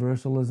teach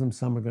universalism.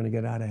 Some are going to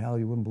get out of hell.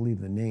 You wouldn't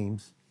believe the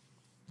names.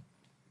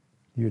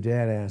 Your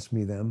dad asked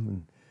me them.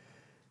 And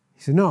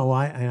he said, no.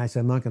 And I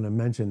said, I'm not going to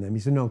mention them.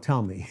 He said, no,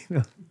 tell me.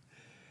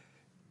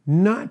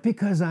 Not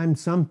because I'm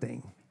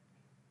something,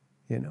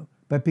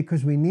 but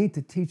because we need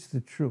to teach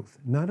the truth,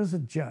 not as a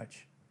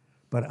judge,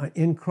 but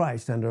in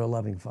Christ under a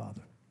loving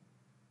Father.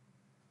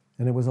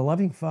 And it was a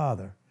loving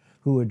Father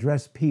who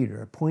addressed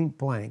Peter point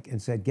blank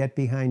and said, "Get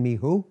behind me,"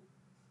 who?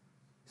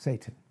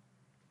 Satan.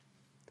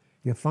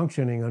 You're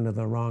functioning under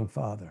the wrong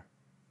father.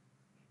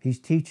 He's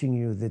teaching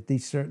you that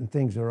these certain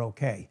things are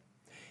okay.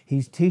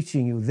 He's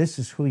teaching you this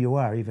is who you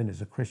are, even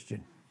as a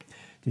Christian.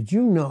 Did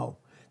you know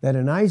that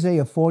in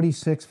Isaiah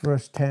 46,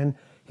 verse 10,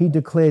 he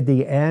declared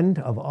the end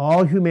of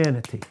all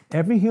humanity,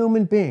 every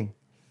human being,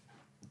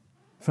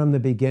 from the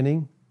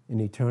beginning in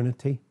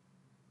eternity?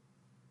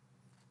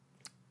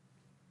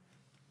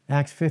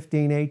 Acts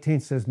 15:18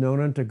 says, "Known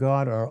unto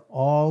God are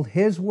all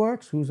his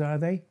works." Whose are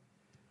they?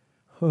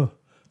 The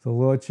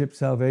Lordship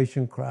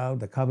Salvation crowd,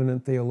 the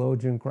Covenant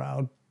Theologian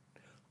crowd,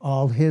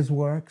 all his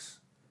works.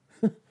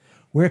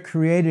 We're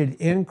created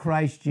in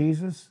Christ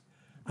Jesus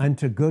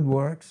unto good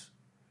works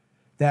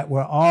that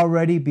were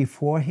already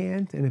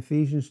beforehand in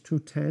Ephesians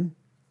 2:10.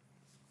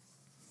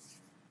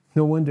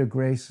 No wonder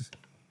grace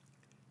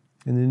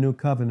in the New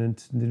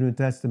Covenant, in the New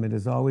Testament,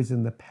 is always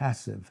in the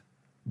passive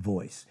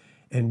voice.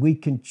 And we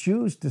can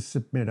choose to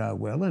submit our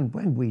will, and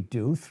when we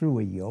do, through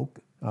a yoke,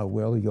 our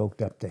will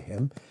yoked up to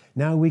him,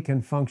 now we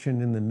can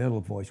function in the middle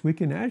voice. We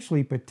can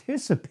actually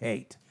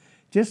participate,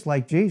 just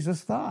like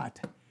Jesus thought.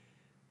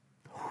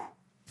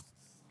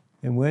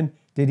 And when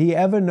did he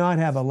ever not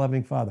have a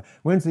loving father?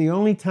 When's the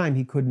only time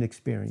he couldn't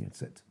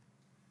experience it?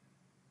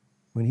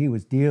 When he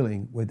was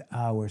dealing with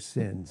our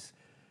sins.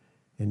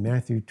 In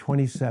Matthew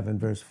 27,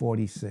 verse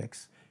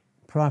 46,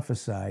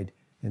 prophesied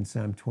in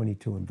Psalm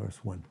 22 and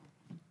verse 1.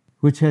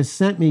 "Which has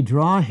sent me,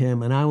 draw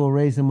him, and I will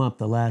raise him up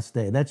the last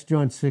day." That's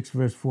John 6,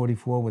 verse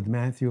 44, with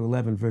Matthew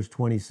 11, verse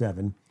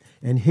 27.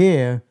 And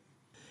here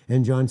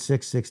in John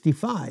 6,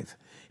 65.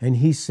 "And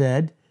he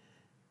said,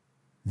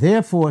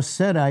 Therefore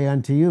said I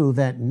unto you,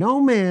 that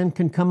no man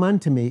can come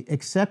unto me,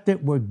 except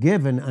it were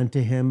given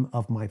unto him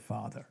of my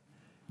Father."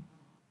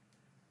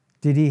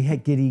 Did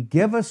he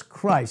give us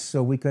Christ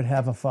so we could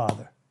have a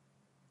father?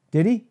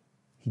 Did he?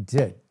 He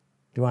did.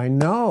 Do I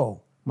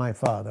know my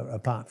Father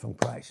apart from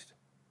Christ?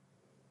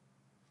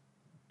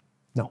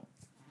 No.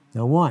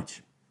 Now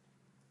watch.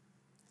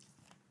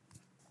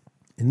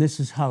 And this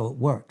is how it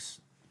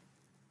works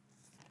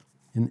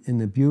in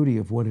the beauty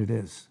of what it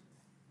is.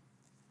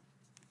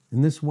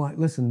 And this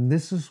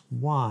is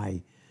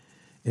why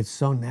it's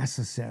so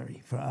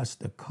necessary for us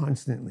to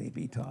constantly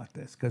be taught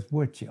this, because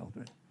we're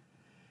children.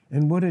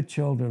 And what are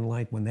children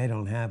like when they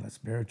don't have a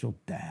spiritual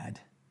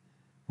dad?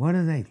 What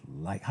are they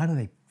like? How do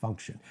they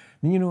function?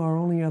 And you know, our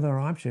only other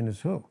option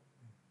is who?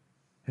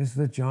 Is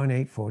the John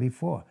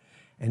 8:44.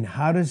 And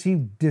how does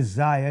he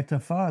desire to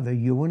father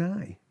you and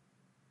I?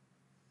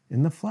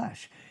 In the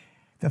flesh.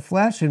 The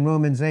flesh in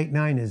Romans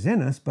 8:9 is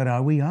in us, but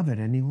are we of it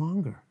any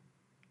longer?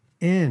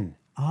 In,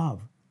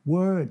 of,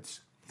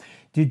 words.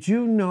 Did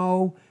you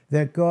know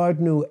that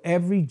God knew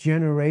every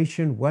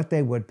generation what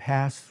they would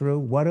pass through,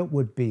 what it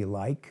would be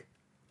like?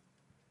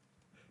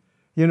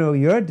 You know,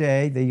 your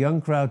day, the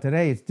young crowd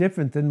today, is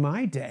different than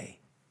my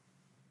day.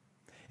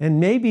 And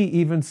maybe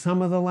even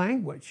some of the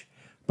language.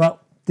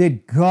 But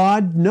did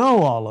God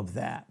know all of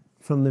that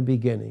from the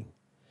beginning?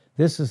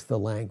 This is the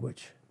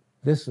language.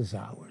 This is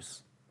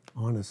ours.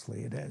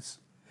 Honestly, it is.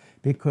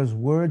 Because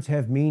words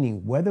have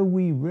meaning, whether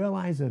we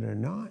realize it or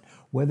not,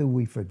 whether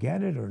we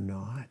forget it or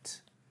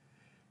not,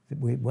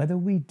 whether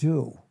we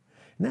do.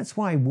 And that's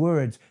why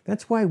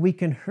we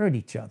can hurt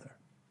each other.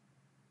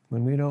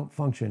 When we don't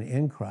function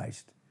in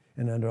Christ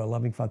and under a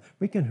loving Father,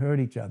 we can hurt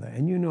each other.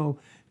 And you know,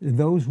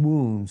 those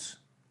wounds,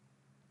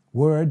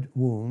 word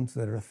wounds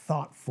that are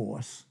thought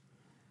force,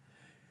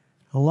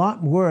 a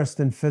lot worse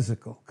than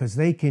physical, because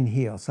they can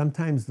heal.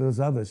 Sometimes those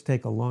others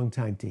take a long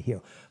time to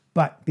heal.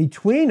 But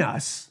between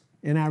us,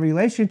 in our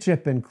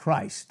relationship in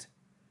Christ,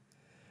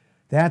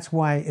 that's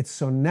why it's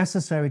so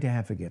necessary to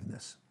have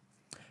forgiveness,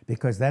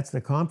 because that's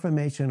the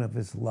confirmation of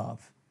his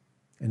love,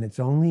 and it's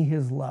only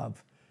his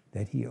love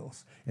that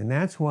heals. And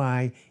that's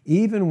why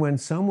even when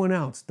someone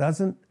else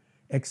doesn't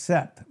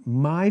accept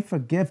my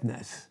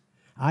forgiveness,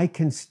 I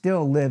can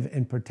still live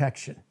in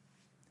protection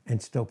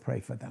and still pray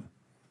for them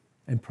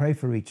and pray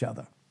for each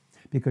other,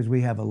 because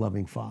we have a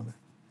loving Father.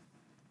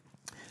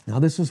 Now,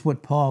 this is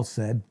what Paul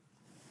said.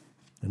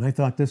 And I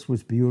thought this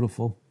was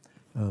beautiful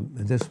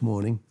this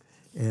morning,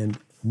 and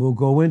we'll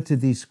go into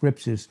these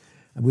scriptures.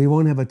 We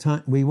won't have the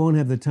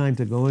time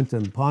to go into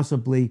them.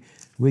 Possibly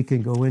we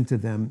can go into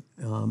them,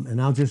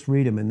 and I'll just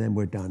read them, and then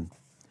we're done.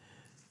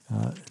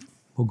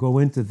 We'll go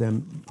into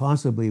them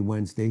possibly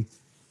Wednesday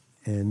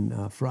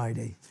and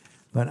Friday,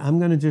 but I'm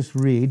going to just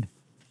read.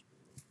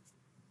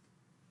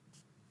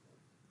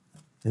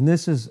 And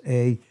this is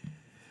a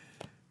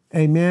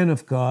man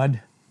of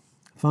God,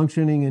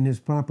 functioning in his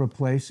proper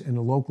place in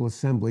a local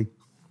assembly.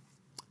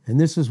 And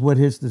this is what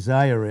his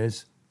desire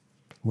is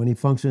when he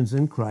functions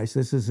in Christ.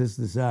 This is his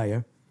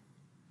desire.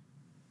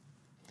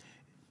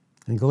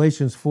 In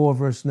Galatians 4,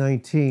 verse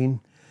 19,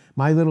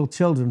 "My little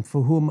children,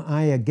 for whom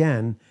I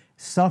again,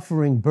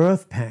 suffering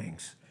birth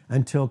pangs,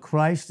 until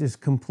Christ is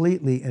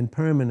completely and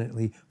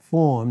permanently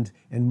formed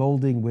and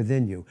molding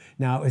within you."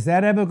 Now, is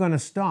that ever going to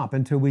stop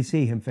until we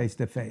see him face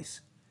to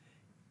face?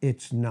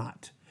 It's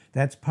not.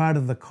 That's part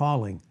of the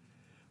calling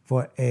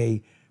for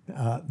a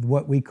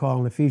what we call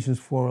in Ephesians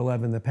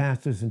 4:11 the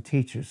pastors and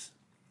teachers,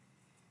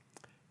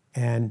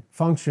 and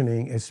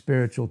functioning as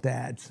spiritual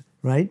dads,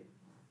 right?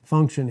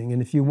 Functioning.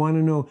 And if you want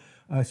to know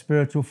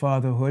spiritual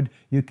fatherhood,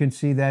 you can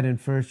see that in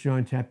 1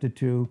 John chapter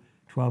 2,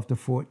 12 to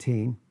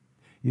 14.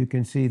 You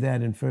can see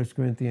that in 1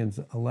 Corinthians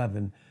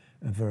 11,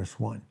 verse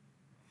 1.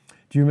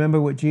 Do you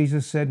remember what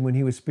Jesus said when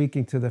he was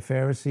speaking to the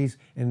Pharisees?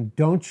 And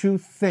don't you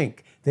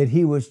think that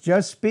he was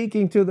just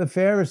speaking to the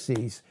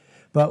Pharisees,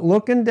 but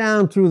looking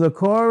down through the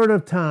corridor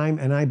of time,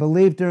 and I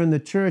believe during the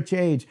church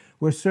age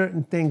where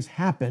certain things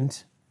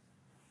happened,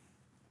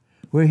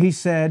 where he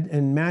said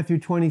in Matthew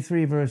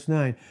 23, verse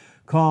 9,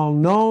 call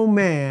no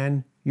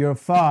man your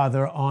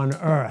father on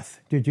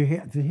earth. Did you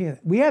hear that?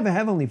 We have a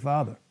heavenly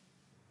Father.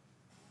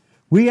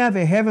 We have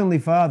a heavenly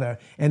Father,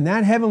 and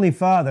that heavenly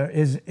Father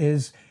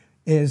is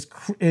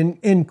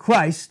in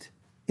Christ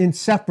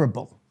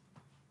inseparable.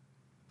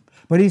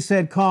 But he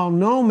said, call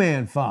no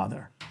man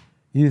father.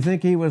 You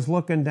think he was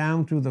looking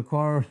down through the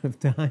corridor of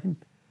time?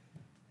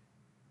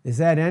 Is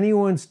that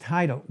anyone's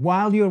title?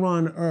 While you're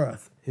on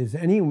earth, is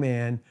any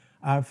man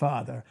our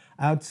father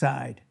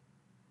outside,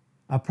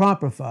 a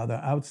proper father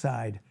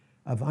outside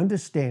of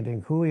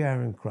understanding who we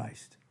are in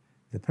Christ,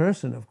 the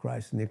person of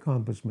Christ and the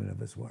accomplishment of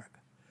his work?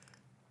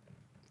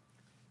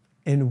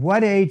 In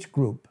what age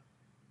group,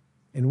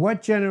 in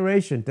what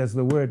generation does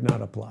the word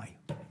not apply?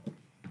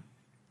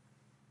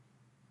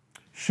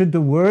 Should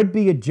the word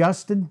be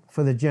adjusted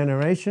for the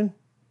generation?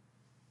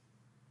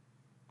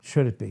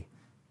 Should it be?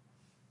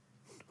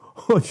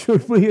 Or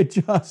should we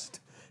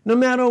adjust? No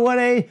matter what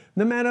age,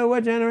 no matter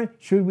what generation,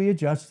 should we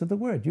adjust to the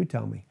word? You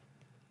tell me.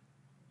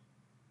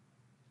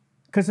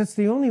 Because it's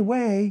the only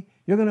way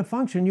you're going to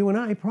function, you and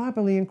I,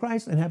 properly in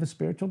Christ and have a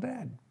spiritual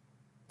dad.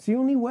 It's the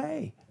only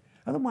way.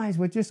 Otherwise,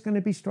 we're just going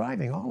to be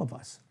striving, all of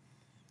us.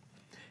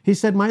 He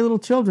said, my little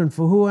children,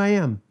 for who I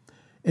am.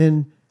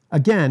 And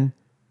again,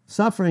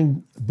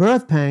 suffering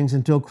birth pangs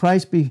until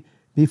Christ be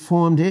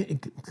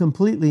formed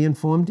completely and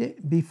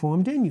be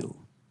formed in you.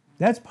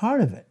 That's part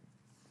of it.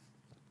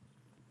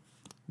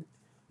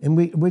 And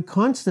we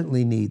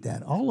constantly need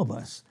that, all of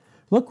us.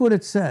 Look what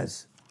it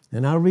says.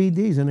 And I'll read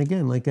these. And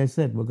again, like I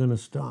said, we're going to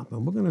stop.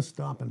 And we're going to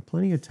stop in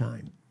plenty of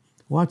time.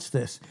 Watch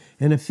this.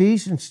 In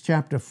Ephesians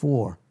chapter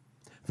 4,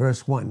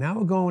 verse 1. Now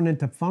we're going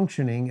into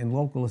functioning in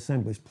local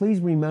assemblies. Please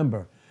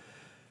remember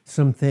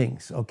some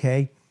things,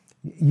 okay?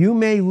 You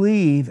may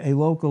leave a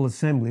local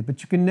assembly,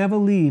 but you can never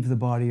leave the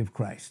body of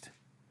Christ,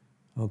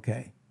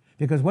 okay?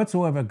 Because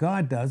whatsoever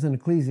God does, in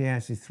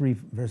Ecclesiastes 3,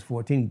 verse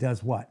 14, he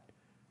does what?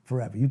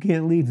 Forever. You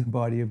can't leave the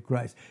body of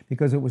Christ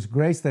because it was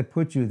grace that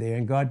put you there,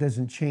 and God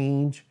doesn't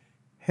change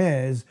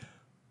his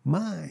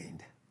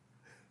mind.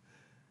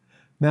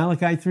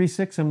 Malachi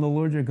 3:6, I'm the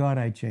Lord your God,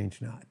 I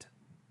change not.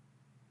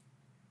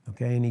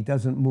 Okay, and he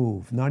doesn't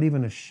move, not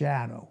even a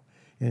shadow,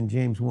 in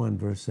James 1,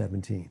 verse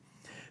 17.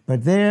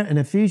 But there in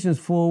Ephesians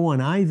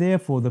 4:1, I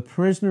therefore, the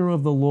prisoner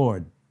of the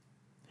Lord,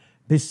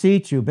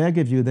 beseech you, beg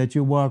of you, that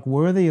you walk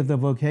worthy of the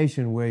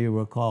vocation where you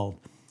were called,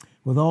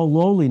 with all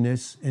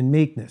lowliness and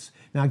meekness.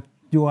 Now,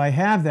 do I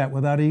have that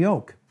without a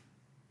yoke?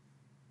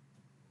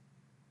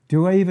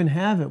 Do I even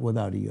have it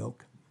without a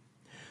yoke?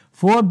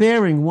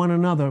 Forbearing one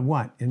another,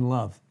 what? In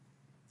love.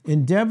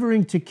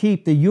 Endeavoring to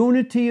keep the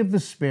unity of the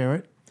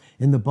Spirit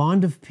in the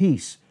bond of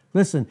peace.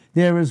 Listen,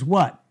 there is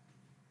what?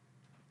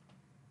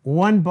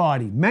 One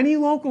body. Many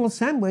local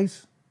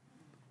assemblies,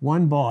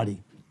 one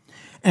body.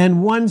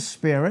 And one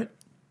Spirit,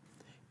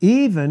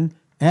 even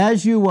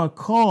as you are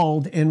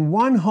called in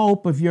one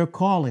hope of your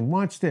calling.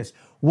 Watch this.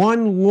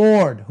 One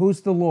Lord.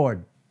 Who's the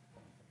Lord?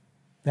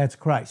 That's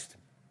Christ.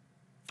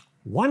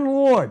 One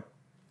Lord.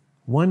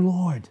 One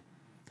Lord.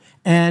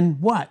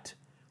 And what?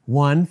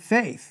 One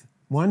faith.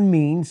 One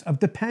means of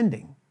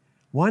depending.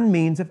 One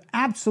means of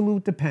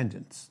absolute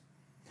dependence.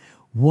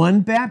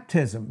 One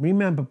baptism.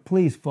 Remember,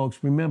 please, folks,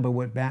 remember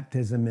what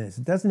baptism is.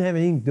 It doesn't have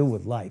anything to do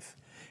with life.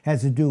 It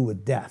has to do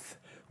with death.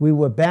 We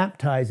were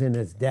baptized in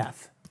his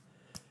death.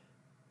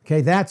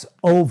 Okay, that's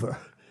over.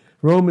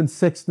 Romans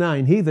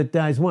 6:9, he that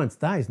dies once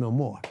dies no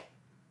more.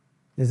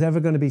 Is ever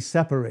going to be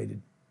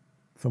separated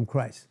from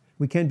Christ.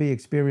 We can be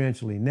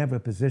experientially, never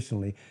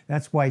positionally.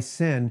 That's why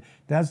sin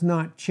does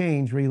not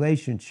change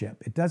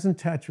relationship. It doesn't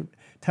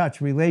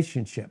touch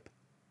relationship.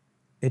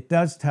 It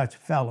does touch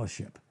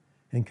fellowship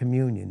and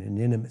communion and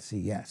intimacy,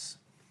 yes.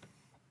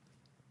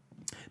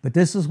 But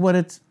this is what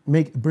it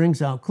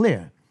brings out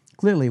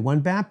clearly, one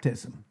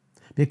baptism.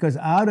 Because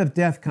out of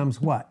death comes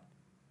what?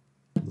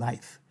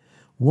 Life.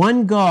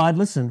 One God,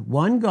 listen,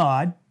 one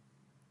God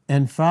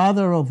and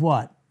Father of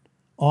what?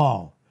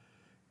 All.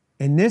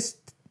 In this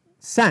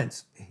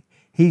sense,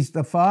 he's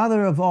the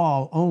Father of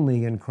all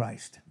only in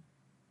Christ.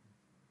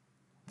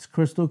 It's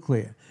crystal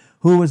clear.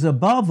 Who is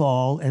above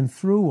all and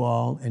through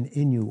all and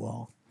in you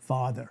all.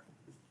 Father.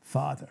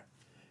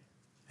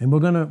 And we're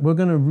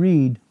gonna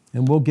read,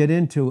 and we'll get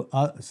into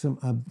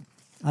some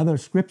other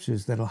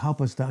scriptures that'll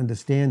help us to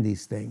understand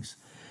these things.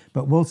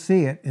 But we'll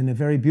see it in a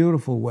very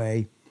beautiful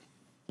way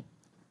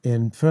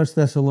in 1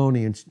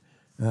 Thessalonians,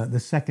 the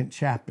 2nd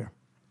chapter.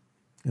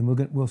 And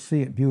we'll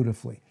see it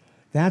beautifully.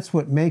 That's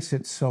what makes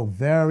it so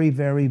very,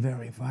 very,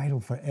 very vital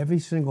for every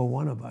single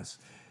one of us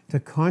to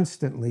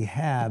constantly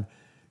have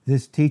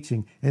this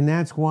teaching. And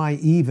that's why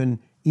even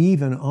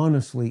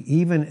honestly,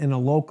 even in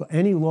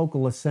any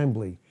local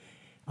assembly,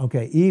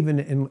 okay, even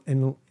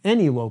in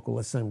any local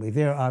assembly,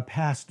 there are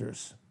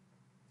pastors,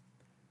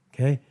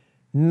 okay?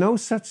 No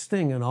such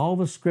thing in all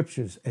the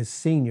scriptures as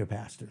senior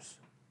pastors.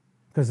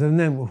 Because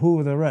then who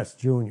are the rest?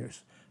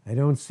 Juniors. I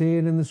don't see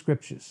it in the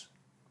scriptures.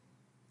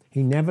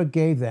 He never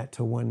gave that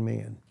to one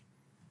man.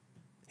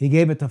 He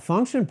gave it to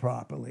function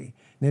properly.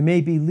 There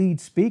may be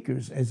lead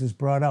speakers, as is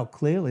brought out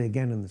clearly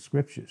again in the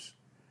scriptures.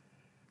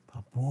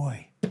 But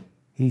boy,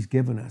 he's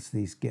given us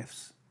these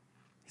gifts.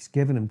 He's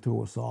given them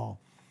to us all.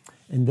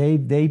 And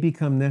they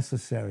become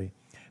necessary.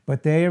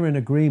 But they are in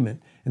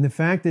agreement. And the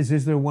fact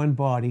is there one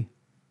body?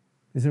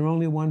 Is there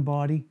only one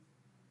body?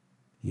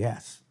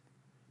 Yes.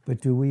 But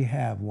do we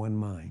have one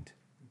mind?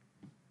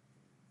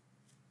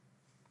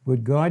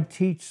 Would God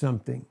teach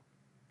something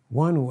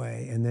one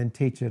way and then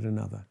teach it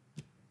another?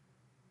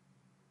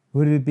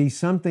 Would it be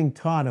something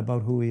taught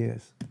about who he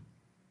is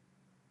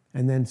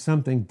and then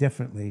something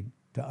differently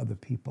to other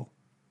people,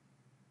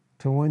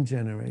 to one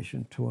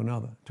generation, to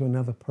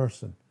another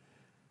person?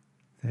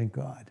 Thank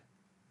God.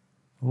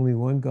 Only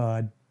one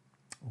God,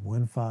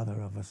 one Father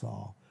of us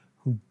all,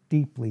 who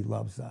deeply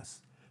loves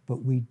us.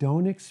 But we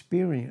don't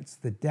experience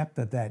the depth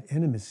of that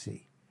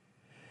intimacy,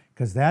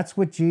 because that's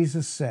what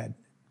Jesus said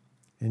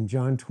in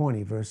John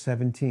 20, verse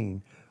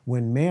 17,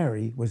 when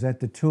Mary was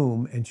at the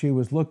tomb and she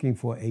was looking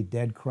for a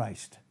dead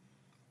Christ.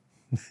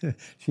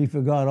 She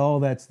forgot all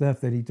that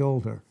stuff that he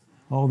told her,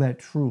 all that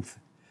truth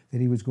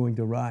that he was going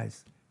to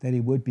rise, that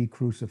he would be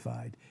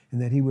crucified, and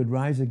that he would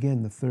rise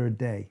again the third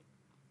day.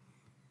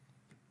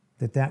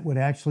 That would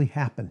actually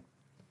happen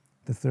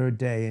the third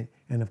day,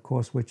 and of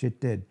course, which it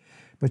did.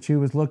 But she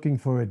was looking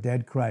for a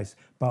dead Christ.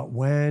 But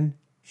when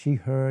she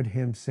heard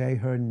him say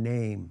her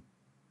name,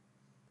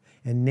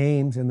 and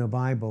names in the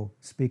Bible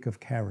speak of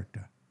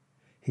character.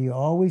 He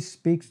always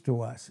speaks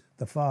to us,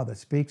 the Father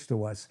speaks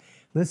to us.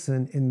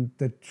 Listen, in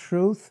the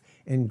truth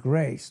and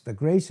grace, the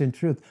grace and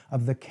truth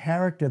of the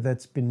character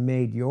that's been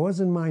made yours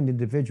and mine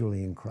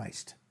individually in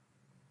Christ.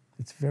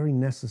 It's very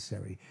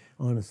necessary,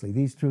 honestly.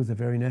 These truths are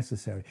very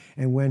necessary.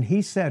 And when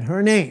he said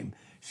her name,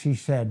 she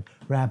said,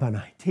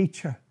 Rabboni,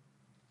 teacher,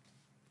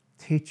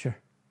 teacher,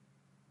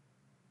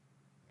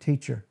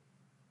 teacher.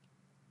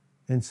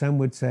 And some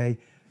would say,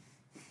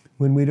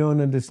 when we don't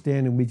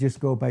understand and we just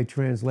go by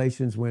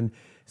translations, when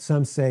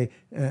some say,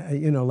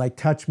 like,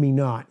 touch me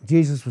not.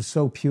 Jesus was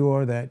so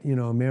pure that,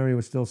 Mary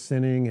was still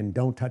sinning and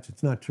don't touch.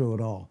 It's not true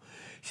at all.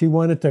 She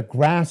wanted to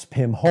grasp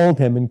him, hold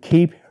him, and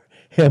keep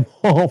him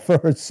all for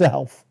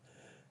herself.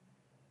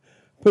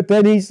 But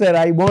then he said,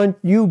 I want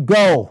you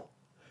go.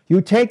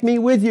 You take me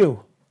with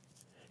you.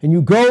 And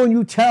you go and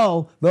you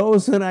tell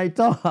those that I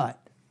taught.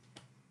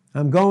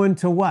 I'm going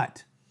to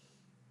what?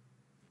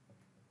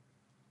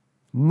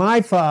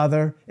 My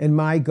Father and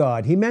my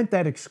God. He meant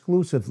that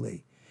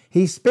exclusively.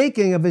 He's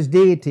speaking of his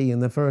deity in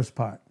the first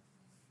part.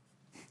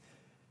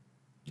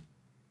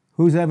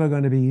 Who's ever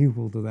going to be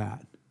equal to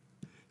that?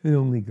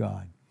 Only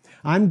God.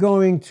 I'm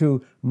going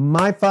to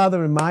my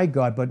Father and my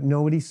God, but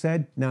know what he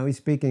said? Now he's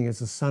speaking as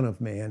the Son of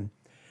Man.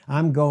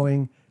 I'm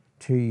going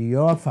to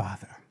your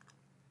Father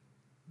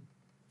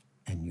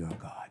and your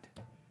God,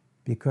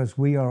 because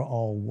we are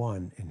all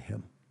one in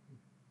him.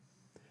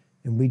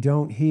 And we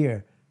don't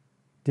hear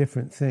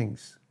different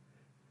things.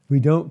 We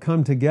don't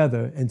come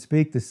together and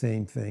speak the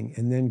same thing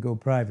and then go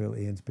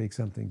privately and speak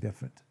something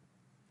different.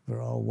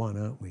 We're all one,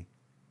 aren't we?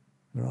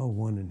 We're all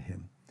one in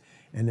him.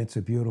 And it's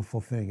a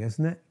beautiful thing,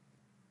 isn't it?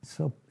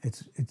 So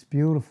it's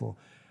beautiful.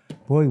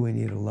 Boy, we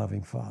need a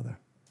loving Father,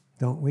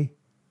 don't we?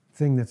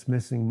 Thing that's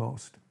missing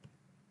most.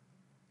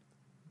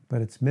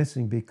 But it's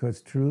missing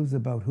because truths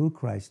about who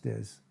Christ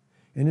is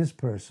in his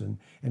person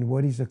and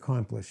what he's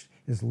accomplished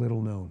is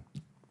little known.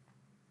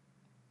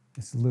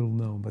 It's little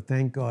known, but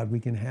thank God we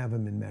can have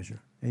him in measure.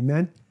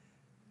 Amen?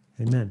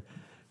 Amen.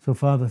 So,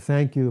 Father,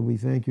 thank you. We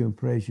thank you and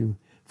praise you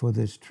for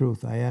this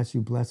truth. I ask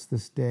you, bless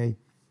this day.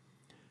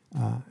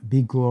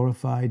 Be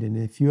glorified. And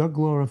if you're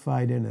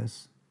glorified in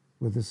us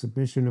with the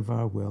submission of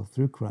our will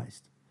through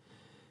Christ,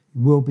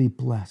 we'll be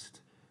blessed.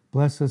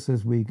 Bless us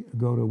as we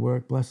go to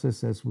work. Bless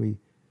us as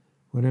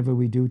whatever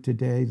we do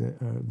today,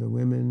 the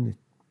women,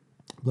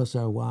 bless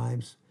our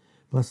wives,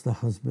 bless the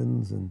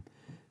husbands and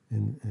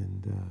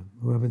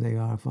whoever they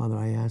are, Father,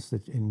 I ask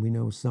that, and we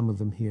know some of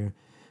them here,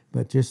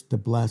 but just to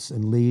bless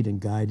and lead and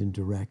guide and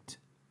direct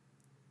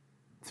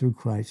through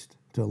Christ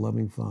to a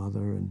loving Father.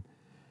 And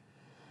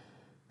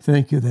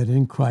thank you that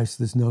in Christ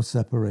there's no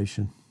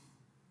separation,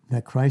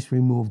 that Christ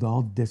removed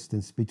all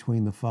distance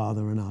between the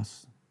Father and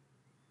us.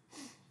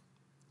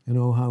 And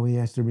oh, how he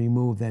has to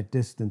remove that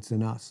distance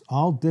in us.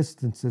 All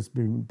distance has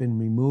been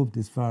removed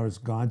as far as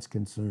God's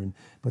concerned,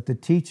 but the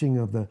teaching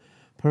of the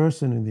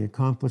person and the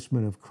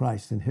accomplishment of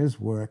Christ and his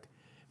work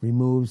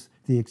removes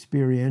the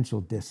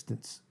experiential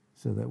distance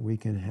so that we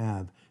can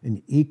have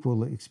an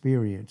equal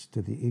experience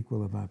to the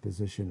equal of our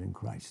position in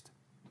Christ.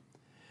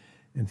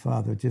 And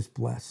Father, just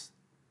bless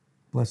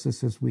Bless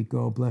us as we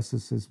go. Bless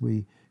us as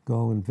we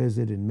go and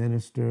visit and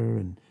minister,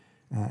 and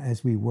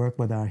as we work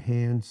with our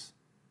hands.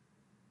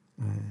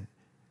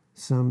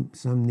 Some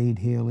need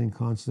healing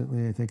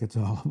constantly. I think it's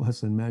all of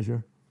us in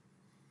measure.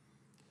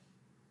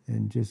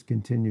 And just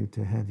continue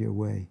to have your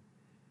way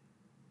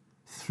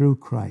through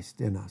Christ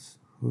in us,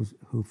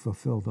 who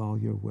fulfilled all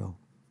your will.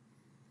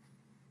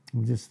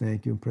 We just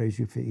thank you and praise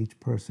you for each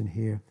person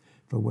here,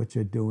 for what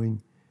you're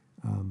doing.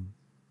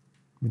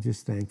 We're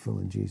just thankful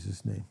in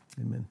Jesus' name.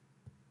 Amen.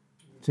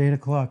 It's 8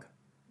 o'clock.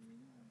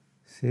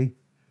 See?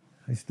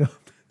 I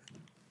stopped.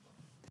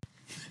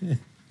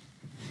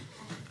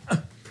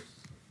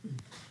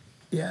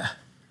 Yeah.